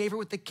found favor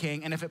with the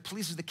king, and if it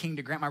pleases the king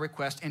to grant my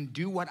request and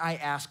do what I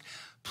ask,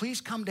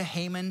 please come to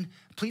Haman.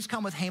 Please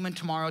come with Haman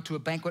tomorrow to a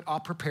banquet I'll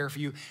prepare for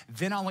you.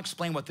 Then I'll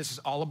explain what this is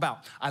all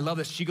about. I love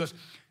this. She goes,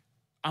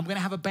 I'm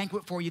gonna have a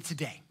banquet for you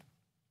today.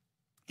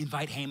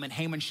 Invite Haman.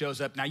 Haman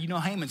shows up. Now, you know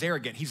Haman's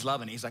arrogant. He's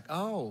loving it. He's like,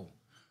 oh,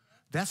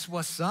 that's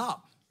what's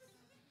up.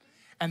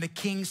 And the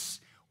king's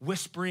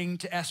whispering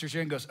to Esther's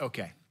ear and goes,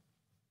 okay,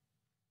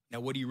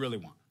 now what do you really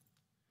want?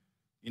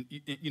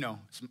 You know,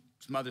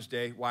 it's Mother's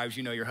Day. Wives,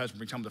 you know your husband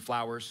brings home the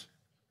flowers.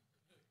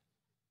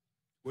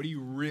 What do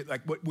you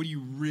what do you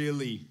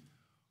really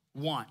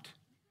want,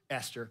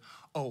 Esther?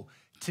 Oh,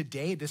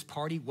 today this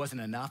party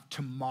wasn't enough.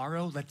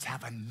 Tomorrow, let's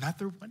have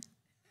another one.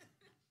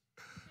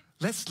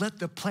 Let's let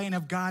the plan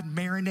of God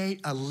marinate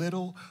a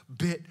little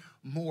bit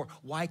more.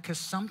 Why? Because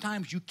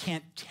sometimes you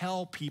can't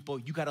tell people.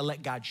 You got to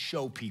let God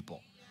show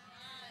people.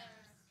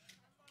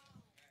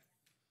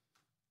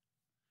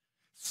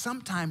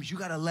 Sometimes you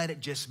got to let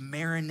it just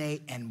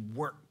marinate and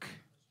work.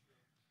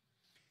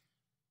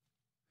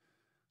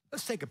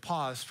 Let's take a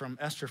pause from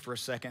Esther for a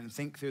second and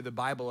think through the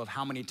Bible of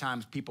how many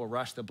times people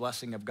rushed the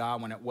blessing of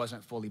God when it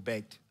wasn't fully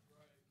baked.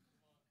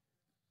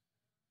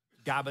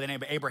 God by the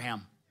name of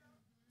Abraham.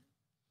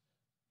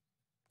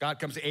 God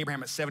comes to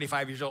Abraham at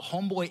 75 years old.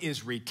 Homeboy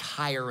is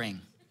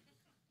retiring.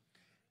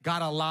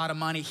 Got a lot of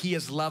money. He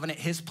is loving it.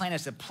 His plan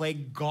is to play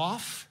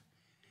golf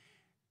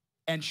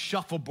and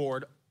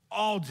shuffleboard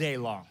all day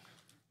long.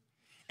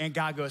 And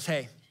God goes,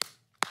 hey,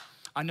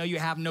 I know you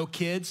have no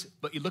kids,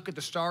 but you look at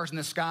the stars in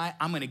the sky.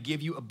 I'm going to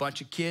give you a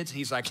bunch of kids. And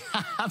he's like,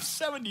 I'm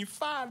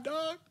 75,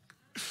 dog.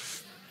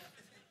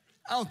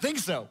 I don't think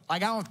so. I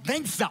don't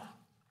think so.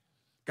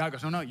 God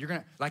goes, no, you're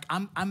gonna,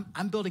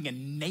 I'm building a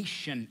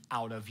nation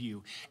out of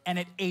you. And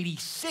at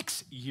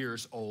 86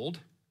 years old,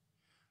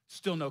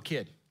 still no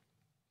kid.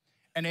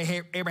 And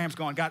Abraham's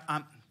going, God,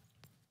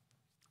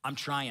 I'm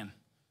trying.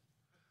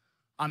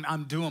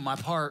 I'm doing my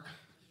part.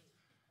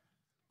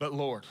 But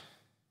Lord,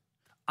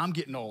 I'm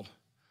getting old.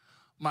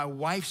 My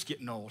wife's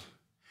getting old.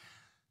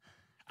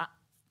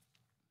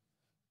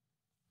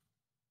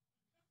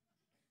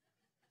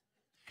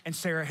 And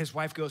Sarah, his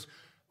wife, goes,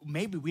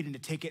 maybe we need to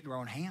take it in our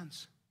own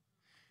hands.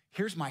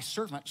 Here's my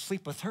servant,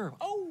 sleep with her.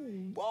 Oh,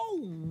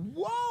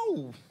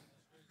 whoa.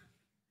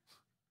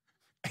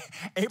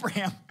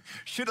 Abraham that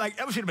should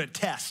have been a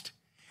test.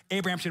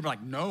 Abraham should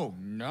have been like,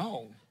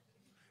 no.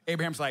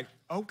 Abraham's like,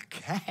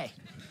 okay.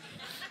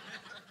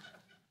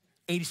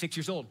 86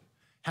 years old,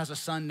 has a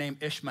son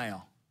named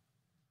Ishmael.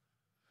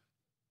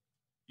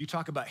 You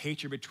talk about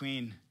hatred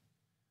between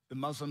the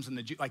Muslims and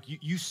the Jews. Like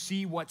you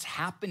see what's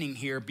happening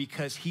here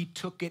because he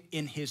took it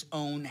in his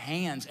own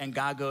hands. And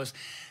God goes,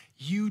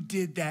 You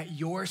did that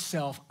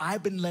yourself.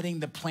 I've been letting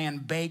the plan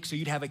bake so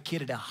you'd have a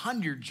kid at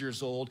 100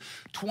 years old,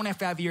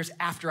 25 years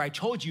after I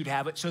told you you'd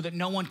have it, so that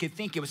no one could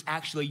think it was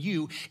actually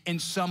you in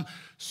some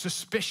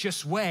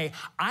suspicious way.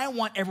 I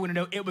want everyone to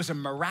know it was a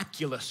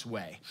miraculous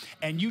way,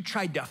 and you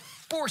tried to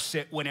force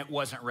it when it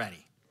wasn't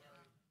ready.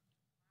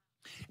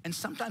 And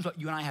sometimes what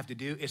you and I have to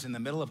do is, in the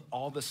middle of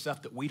all the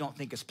stuff that we don't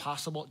think is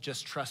possible,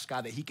 just trust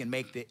God that he can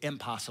make the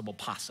impossible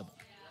possible.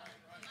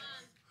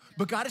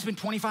 But God, has been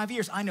 25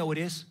 years. I know it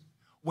is.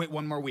 Wait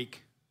one more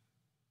week.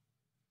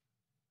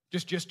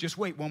 Just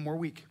wait one more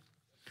week.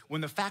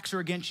 When the facts are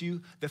against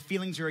you, the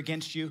feelings are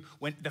against you,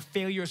 when the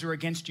failures are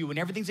against you, when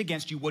everything's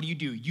against you, what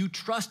do? You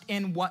trust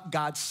in what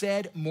God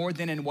said more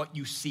than in what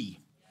you see.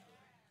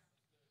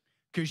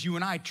 Because you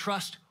and I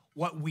trust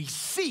what we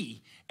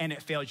see, and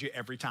it fails you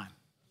every time.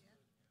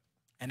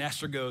 And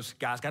Esther goes,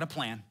 God's got a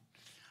plan.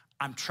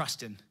 I'm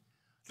trusting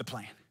the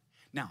plan.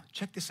 Now,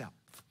 check this out.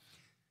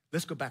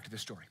 Let's go back to the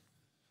story.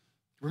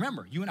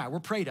 Remember, you and I, we're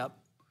prayed up.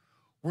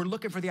 We're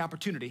looking for the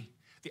opportunity.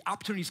 The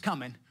opportunity's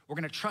coming. We're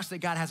gonna trust that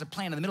God has a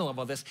plan in the middle of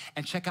all this,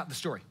 and check out the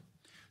story.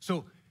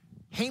 So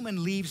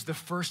Haman leaves the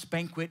first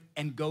banquet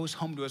and goes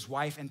home to his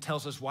wife and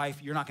tells his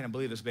wife, you're not gonna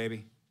believe this,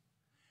 baby.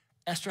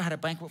 Esther had a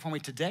banquet for me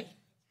today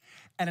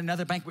and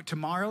another banquet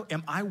tomorrow.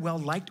 Am I well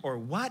liked or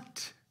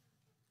what?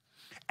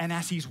 And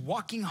as he's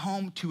walking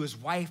home to his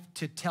wife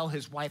to tell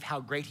his wife how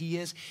great he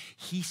is,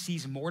 he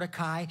sees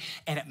Mordecai,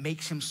 and it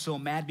makes him so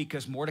mad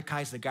because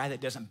Mordecai's the guy that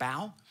doesn't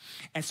bow.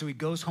 And so he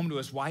goes home to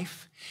his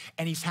wife,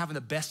 and he's having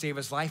the best day of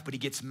his life, but he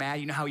gets mad.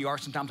 You know how you are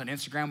sometimes on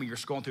Instagram when you're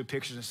scrolling through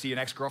pictures and see an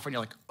ex-girlfriend,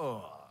 you're like,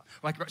 oh.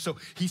 So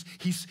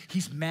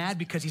he's mad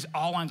because he's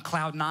all on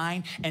cloud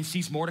 9 and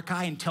sees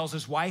Mordecai and tells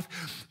his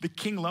wife, the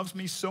king loves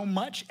me so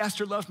much,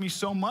 Esther loves me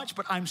so much,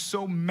 but I'm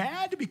so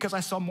mad because I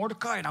saw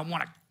Mordecai and I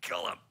want to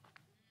kill him.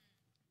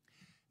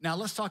 Now,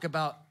 let's talk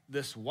about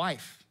this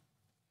wife.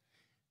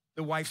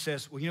 The wife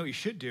says, well, you know what you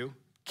should do?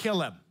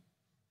 Kill him.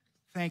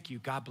 Thank you.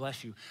 God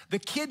bless you. The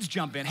kids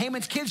jump in.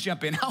 Haman's kids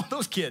jump in. How are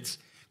those kids?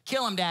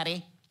 Kill him,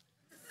 Daddy.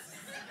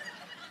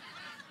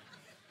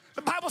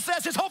 The Bible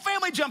says his whole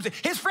family jumps in.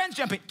 His friends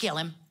jump in. Kill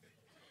him.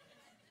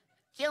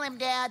 Kill him,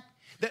 Dad.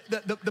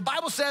 The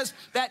Bible says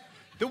that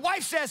the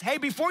wife says, hey,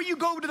 before you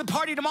go to the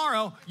party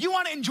tomorrow, you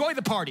want to enjoy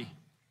the party.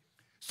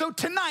 So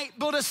tonight,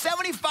 build a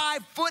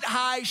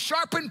 75-foot-high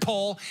sharpened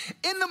pole.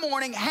 In the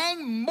morning,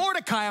 hang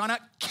Mordecai on it,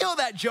 kill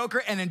that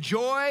joker, and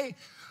enjoy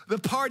the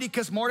party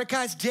because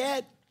Mordecai's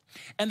dead.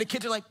 And the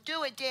kids are like,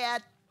 do it,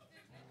 Dad.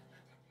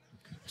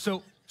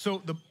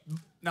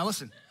 Now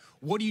listen,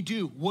 what do you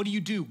do? What do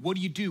you do? What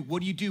do you do?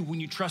 What do you do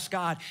when you trust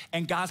God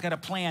and God's got a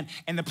plan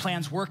and the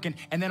plan's working,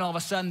 and then all of a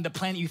sudden the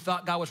plan that you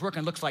thought God was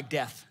working looks like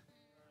death?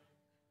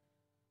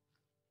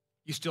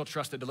 You still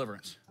trust the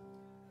deliverance.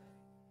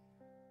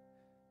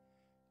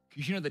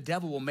 Because you know the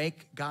devil will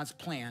make God's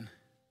plan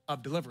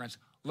of deliverance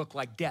look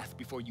like death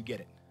before you get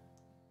it.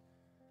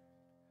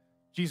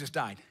 Jesus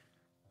died.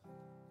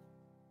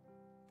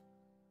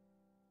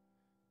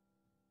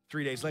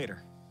 3 days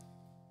later,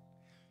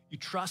 you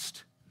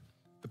trust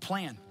the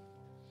plan.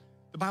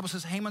 The Bible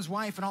says Haman's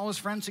wife and all his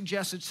friends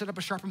suggested set up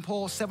a sharpened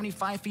pole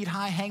 75 feet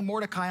high, hang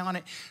Mordecai on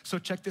it. So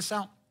check this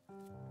out.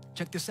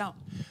 Check this out.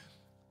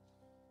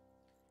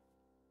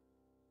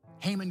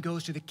 Haman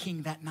goes to the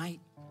king that night.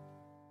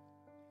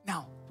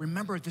 Now,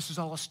 remember, this is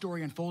all a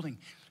story unfolding.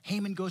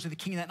 Haman goes to the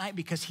king that night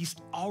because he's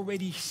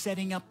already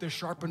setting up the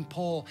sharpened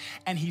pole,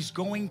 and he's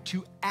going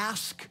to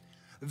ask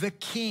the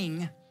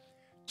king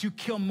to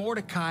kill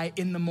Mordecai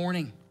in the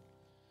morning.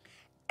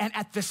 And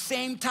at the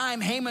same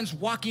time, Haman's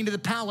walking to the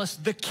palace,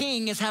 the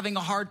king is having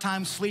a hard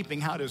time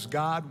sleeping. How does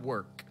God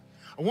work?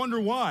 I wonder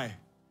why.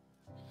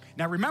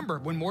 Now, remember,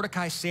 when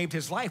Mordecai saved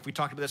his life, we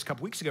talked about this a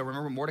couple weeks ago.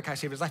 Remember when Mordecai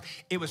saved his life?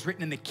 It was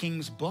written in the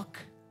king's book.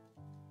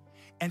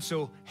 And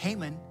so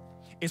Haman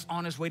is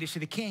on his way to see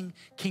the king.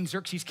 King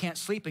Xerxes can't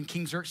sleep, and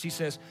King Xerxes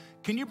says,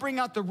 can you bring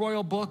out the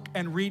royal book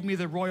and read me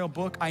the royal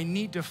book? I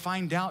need to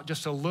find out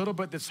just a little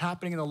bit that's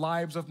happening in the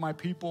lives of my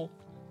people.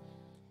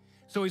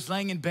 So he's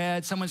laying in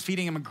bed, someone's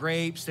feeding him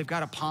grapes, they've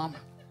got a pomp.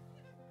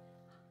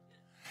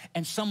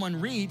 And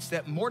someone reads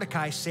that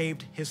Mordecai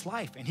saved his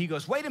life. And he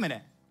goes, wait a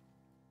minute,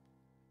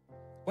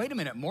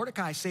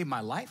 Mordecai saved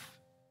my life?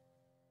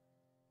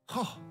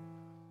 Oh,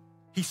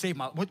 he saved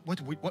my,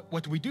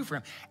 what do we do for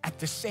him? At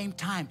the same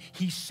time,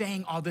 he's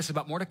saying all this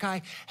about Mordecai,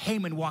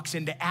 Haman walks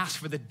in to ask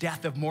for the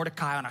death of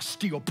Mordecai on a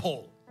steel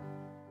pole.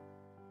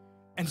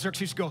 And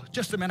Xerxes goes,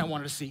 just the man I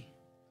wanted to see.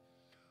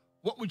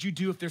 What would you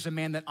do if there's a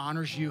man that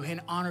honors you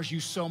and honors you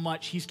so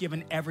much, he's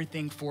given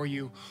everything for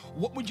you?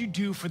 What would you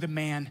do for the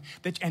man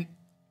that, and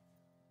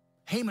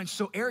Haman's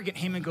so arrogant,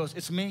 Haman goes,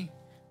 it's me,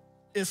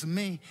 it's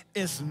me,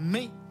 it's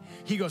me.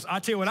 He goes,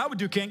 I'll tell you what I would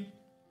do, king.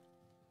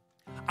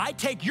 I'd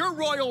take your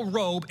royal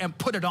robe and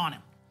put it on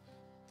him.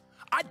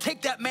 I'd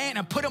take that man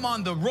and put him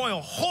on the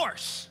royal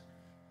horse.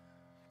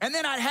 And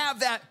then I'd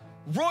have that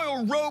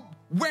royal robe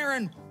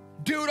wearing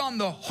dude on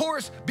the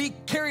horse be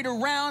carried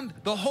around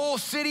the whole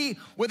city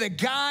with a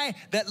guy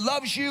that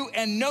loves you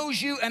and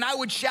knows you, and I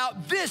would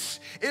shout, this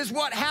is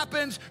what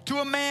happens to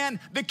a man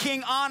the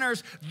king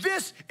honors.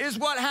 This is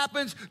what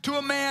happens to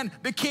a man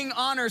the king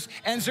honors.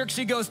 And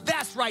Xerxes goes,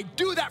 that's right,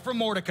 do that for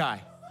Mordecai.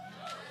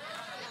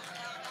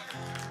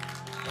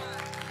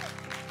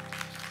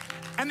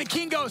 And the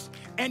king goes,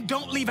 and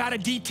don't leave out a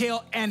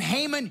detail, and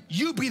Haman,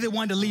 you be the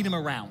one to lead him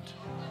around.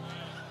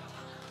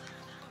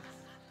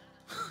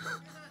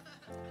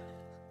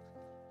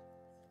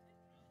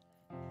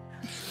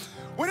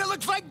 When it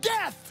looks like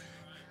death,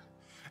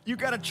 you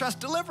gotta trust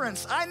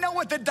deliverance. I know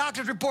what the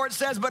doctor's report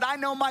says, but I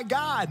know my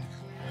God.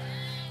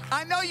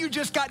 I know you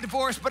just got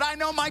divorced, but I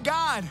know my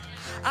God.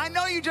 I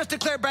know you just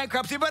declared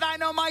bankruptcy, but I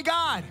know my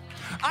God.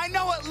 I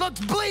know it looks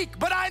bleak,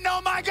 but I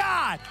know my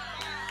God.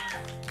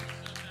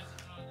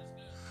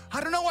 I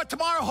don't know what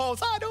tomorrow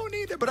holds. I don't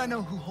either, but I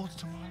know who holds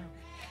tomorrow.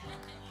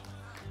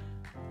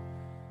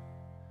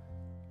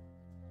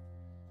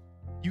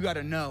 You got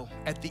to know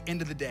at the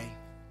end of the day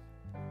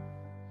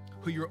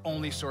who your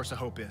only source of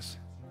hope is.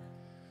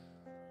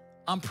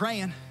 I'm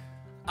praying,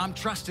 I'm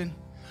trusting,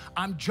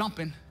 I'm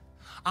jumping,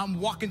 I'm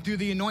walking through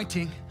the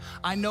anointing.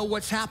 I know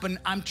what's happened.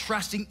 I'm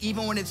trusting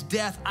even when it's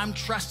death. I'm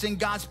trusting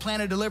God's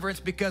plan of deliverance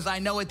because I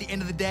know at the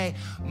end of the day,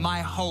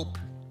 my hope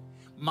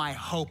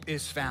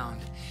is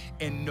found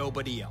in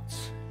nobody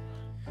else.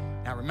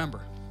 Now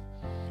remember,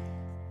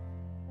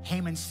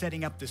 Haman's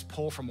setting up this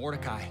pole for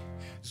Mordecai.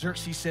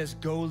 Xerxes says,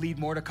 go lead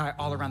Mordecai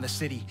all around the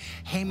city.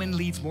 Haman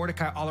leads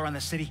Mordecai all around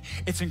the city.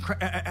 It's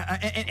incredible.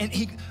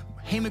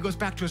 Haman goes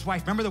back to his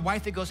wife. Remember the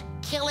wife that goes,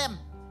 kill him.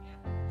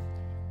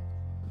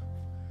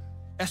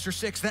 Esther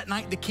 6, that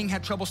night the king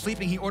had trouble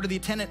sleeping. He ordered the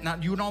attendant, now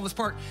you and all this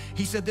part,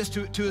 he said this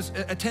to his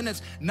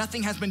attendants,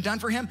 nothing has been done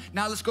for him.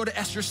 Now let's go to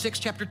Esther 6,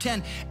 chapter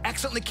 10.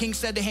 Excellently, the king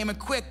said to Haman,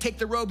 quick, take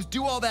the robes,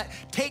 do all that,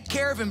 take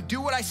care of him,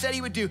 do what I said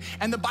he would do.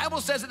 And the Bible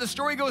says that the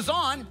story goes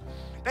on,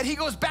 that he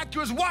goes back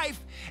to his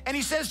wife, and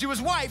he says to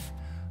his wife,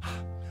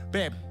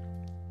 babe,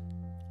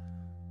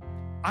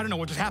 I don't know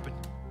what just happened.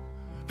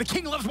 The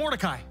king loves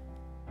Mordecai,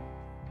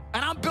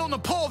 and I'm building a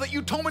pole that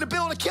you told me to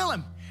build to kill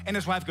him. And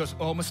his wife goes,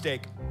 oh,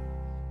 mistake.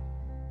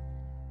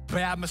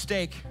 Bad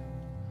mistake.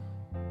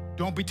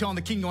 Don't be telling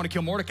the king you want to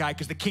kill Mordecai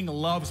because the king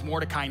loves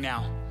Mordecai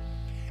now.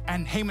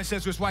 And Haman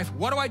says to his wife,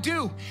 what do I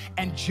do?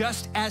 And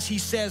just as he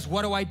says,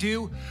 what do I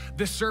do?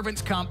 The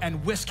servants come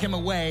and whisk him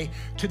away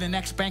to the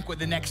next banquet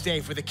the next day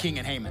for the king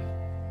and Haman.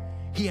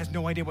 He has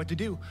no idea what to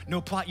do.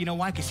 No plot. You know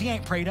why? Because he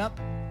ain't prayed up.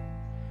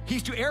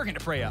 He's too arrogant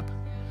to pray up.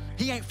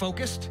 He ain't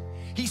focused.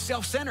 He's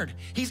self-centered.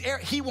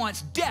 He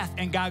wants death.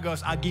 And God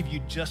goes, I'll give you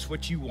just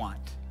what you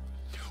want.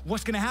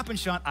 What's going to happen,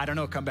 Shaun? I don't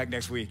know. Come back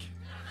next week.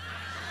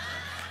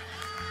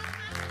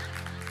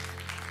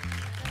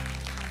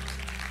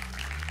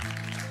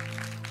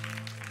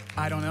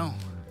 I don't know,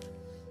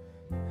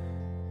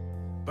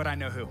 but I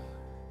know who.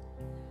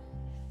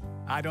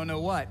 I don't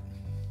know what,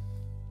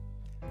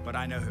 but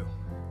I know who.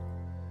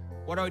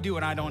 What do I do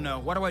when I don't know?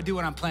 What do I do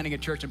when I'm planning a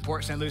church in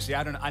Port St. Lucie?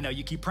 I know.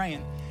 You keep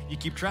praying, you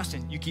keep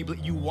trusting,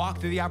 you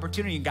walk through the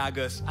opportunity, and God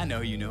goes, I know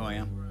who you know who I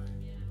am.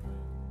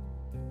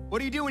 What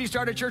do you do when you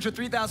start a church with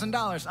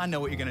 $3,000? I know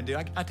what you're gonna do.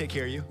 I'll take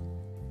care of you.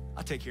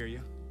 I'll take care of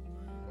you.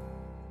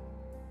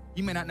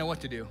 You may not know what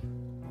to do,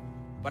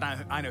 but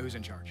I know who's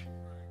in charge.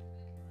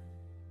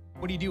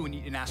 What do you do when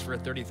you ask for a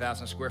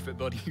 30,000 square foot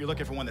building? You're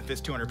looking for one that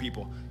fits 200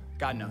 people.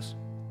 God knows.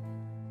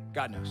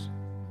 God knows.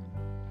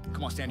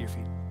 Come on, stand to your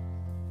feet.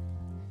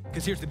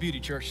 Because here's the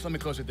beauty, church. Let me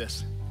close with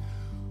this.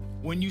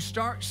 When you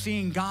start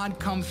seeing God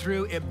come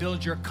through, it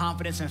builds your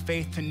confidence and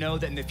faith to know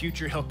that in the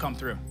future, he'll come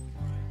through.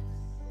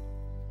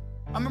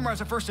 I remember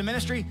as a first in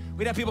ministry,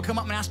 we'd have people come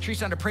up and ask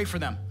Teresa to pray for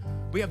them.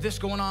 We have this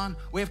going on.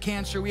 We have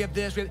cancer. We have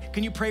this.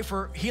 Can you pray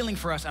for healing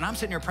for us? And I'm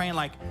sitting here praying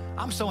like,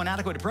 I'm so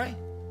inadequate to pray.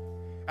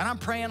 And I'm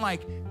praying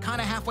like kind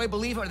of halfway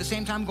believing, but at the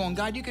same time going,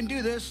 God, you can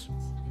do this.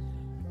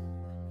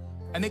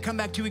 And they come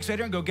back 2 weeks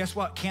later and go, guess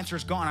what?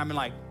 Cancer's gone. I'm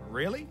like,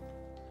 really?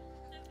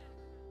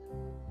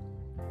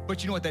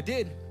 But you know what that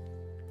did?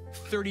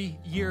 30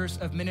 years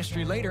of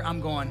ministry later,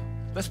 I'm going,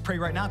 let's pray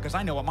right now because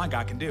I know what my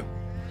God can do.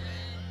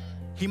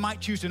 He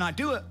might choose to not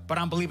do it, but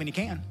I'm believing he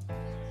can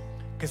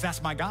because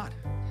that's my God,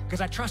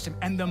 because I trust him.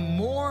 And the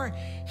more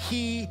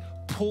he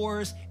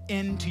pours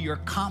into your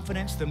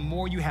confidence, the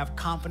more you have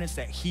confidence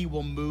that he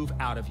will move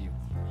out of you.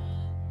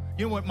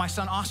 You know what? My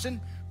son Austin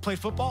played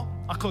football.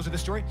 I'll close with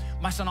this story.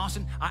 My son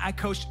Austin, I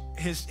coached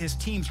his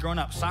teams growing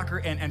up, soccer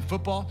and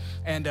football.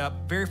 And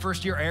very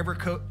first year I ever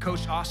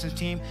coached Austin's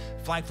team,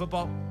 flag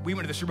football. We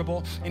went to the Super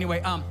Bowl.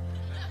 Anyway,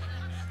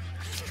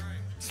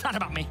 it's not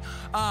about me.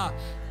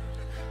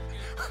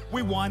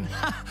 We won.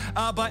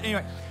 But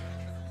anyway,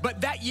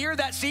 but that year,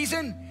 that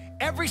season,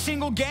 every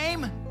single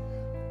game,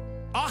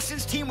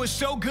 Austin's team was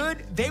so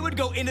good, they would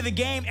go into the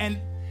game and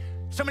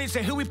somebody would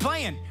say, who we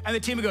playing? And the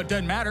team would go,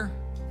 doesn't matter.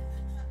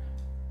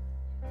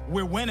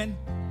 We're winning.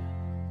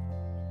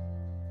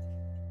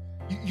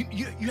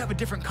 You have a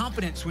different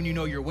confidence when you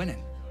know you're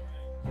winning.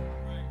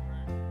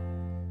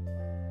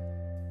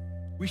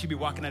 We should be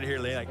walking out of here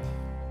like,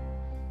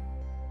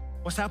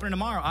 What's happening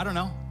tomorrow? I don't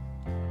know,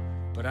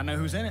 but I know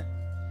who's in it.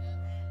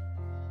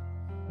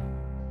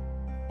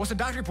 What's the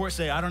doctor report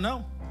say? I don't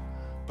know,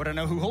 but I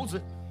know who holds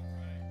it.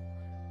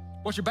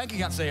 What's your bank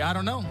account say? I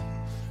don't know,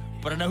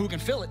 but I know who can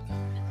fill it.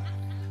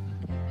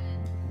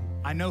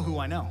 I know who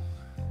I know.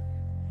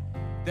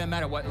 Doesn't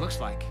matter what it looks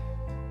like.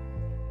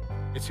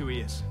 It's who he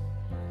is.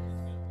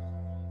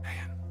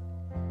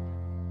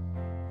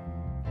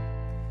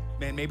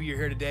 Man, maybe you're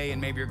here today and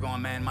maybe you're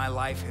going, man, my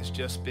life has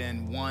just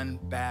been one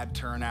bad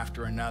turn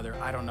after another.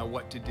 I don't know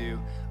what to do.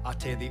 I'll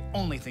tell you, the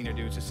only thing to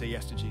do is to say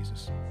yes to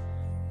Jesus.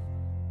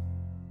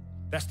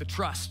 That's the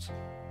trust.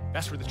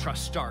 That's where the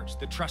trust starts.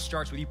 The trust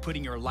starts with you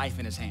putting your life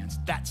in his hands.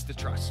 That's the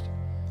trust.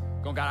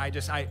 Going, God,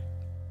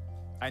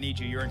 I need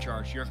you. You're in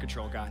charge. You're in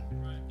control, God.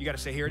 You got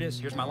to say, here it is.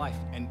 Here's my life.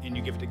 And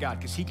you give it to God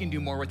because he can do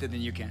more with it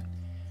than you can.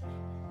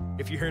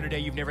 If you're here today,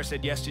 you've never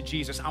said yes to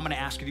Jesus, I'm going to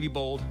ask you to be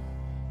bold.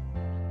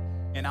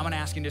 And I'm going to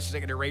ask you in just a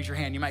second to raise your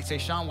hand. You might say,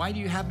 Shaun, why do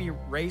you have me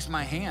raise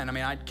my hand? I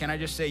mean, can I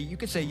just say, you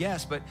could say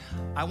yes, but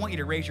I want you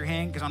to raise your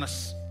hand because on a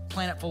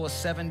planet full of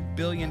 7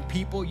 billion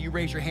people, you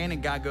raise your hand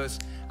and God goes,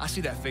 I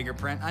see that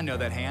fingerprint. I know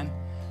that hand.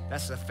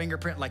 That's a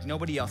fingerprint like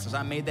nobody else's.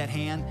 I made that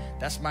hand.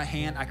 That's my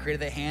hand. I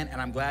created that hand, and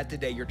I'm glad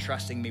today you're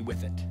trusting me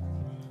with it.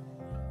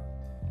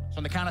 So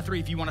on the count of 3,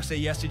 if you want to say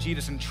yes to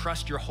Jesus and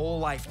trust your whole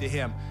life to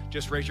him,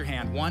 just raise your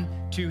hand. 1,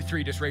 2,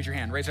 3, just raise your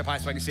hand. Raise it up high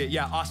so I can see it.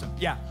 Yeah, awesome.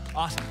 Yeah,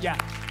 awesome. Yeah,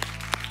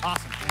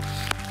 awesome.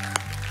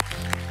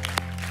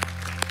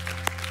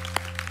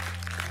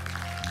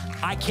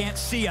 I can't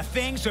see a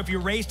thing, so if you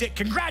raised it,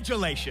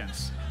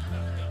 congratulations.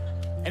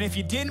 And if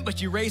you didn't, but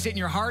you raised it in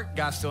your heart,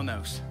 God still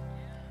knows.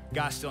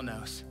 God still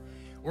knows.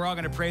 We're all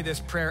gonna pray this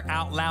prayer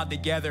out loud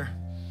together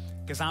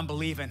because I'm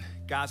believing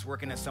God's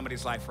working in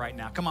somebody's life right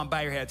now. Come on,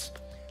 bow your heads.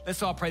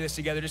 Let's all pray this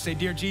together. Just say,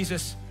 dear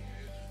Jesus,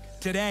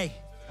 today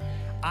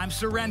I'm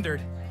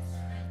surrendered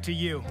to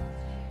you.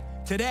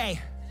 Today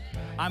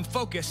I'm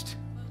focused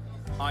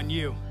on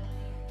you.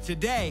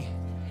 Today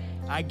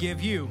I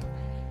give you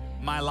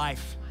my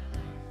life.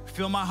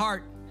 Fill my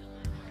heart.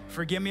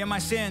 Forgive me of my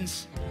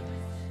sins.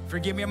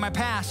 Forgive me of my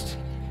past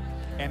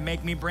and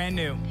make me brand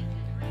new.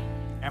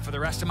 And for the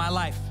rest of my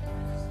life,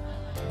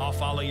 I'll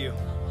follow you.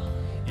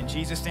 In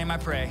Jesus' name I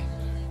pray.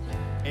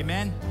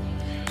 Amen.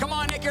 Come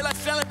on, Nick, here, let's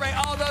celebrate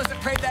all those that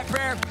prayed that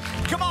prayer.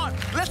 Come on,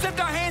 let's lift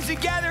our hands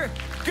together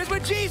because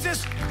with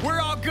Jesus, we're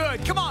all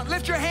good. Come on,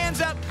 lift your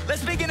hands up.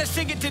 Let's begin to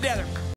sing it together.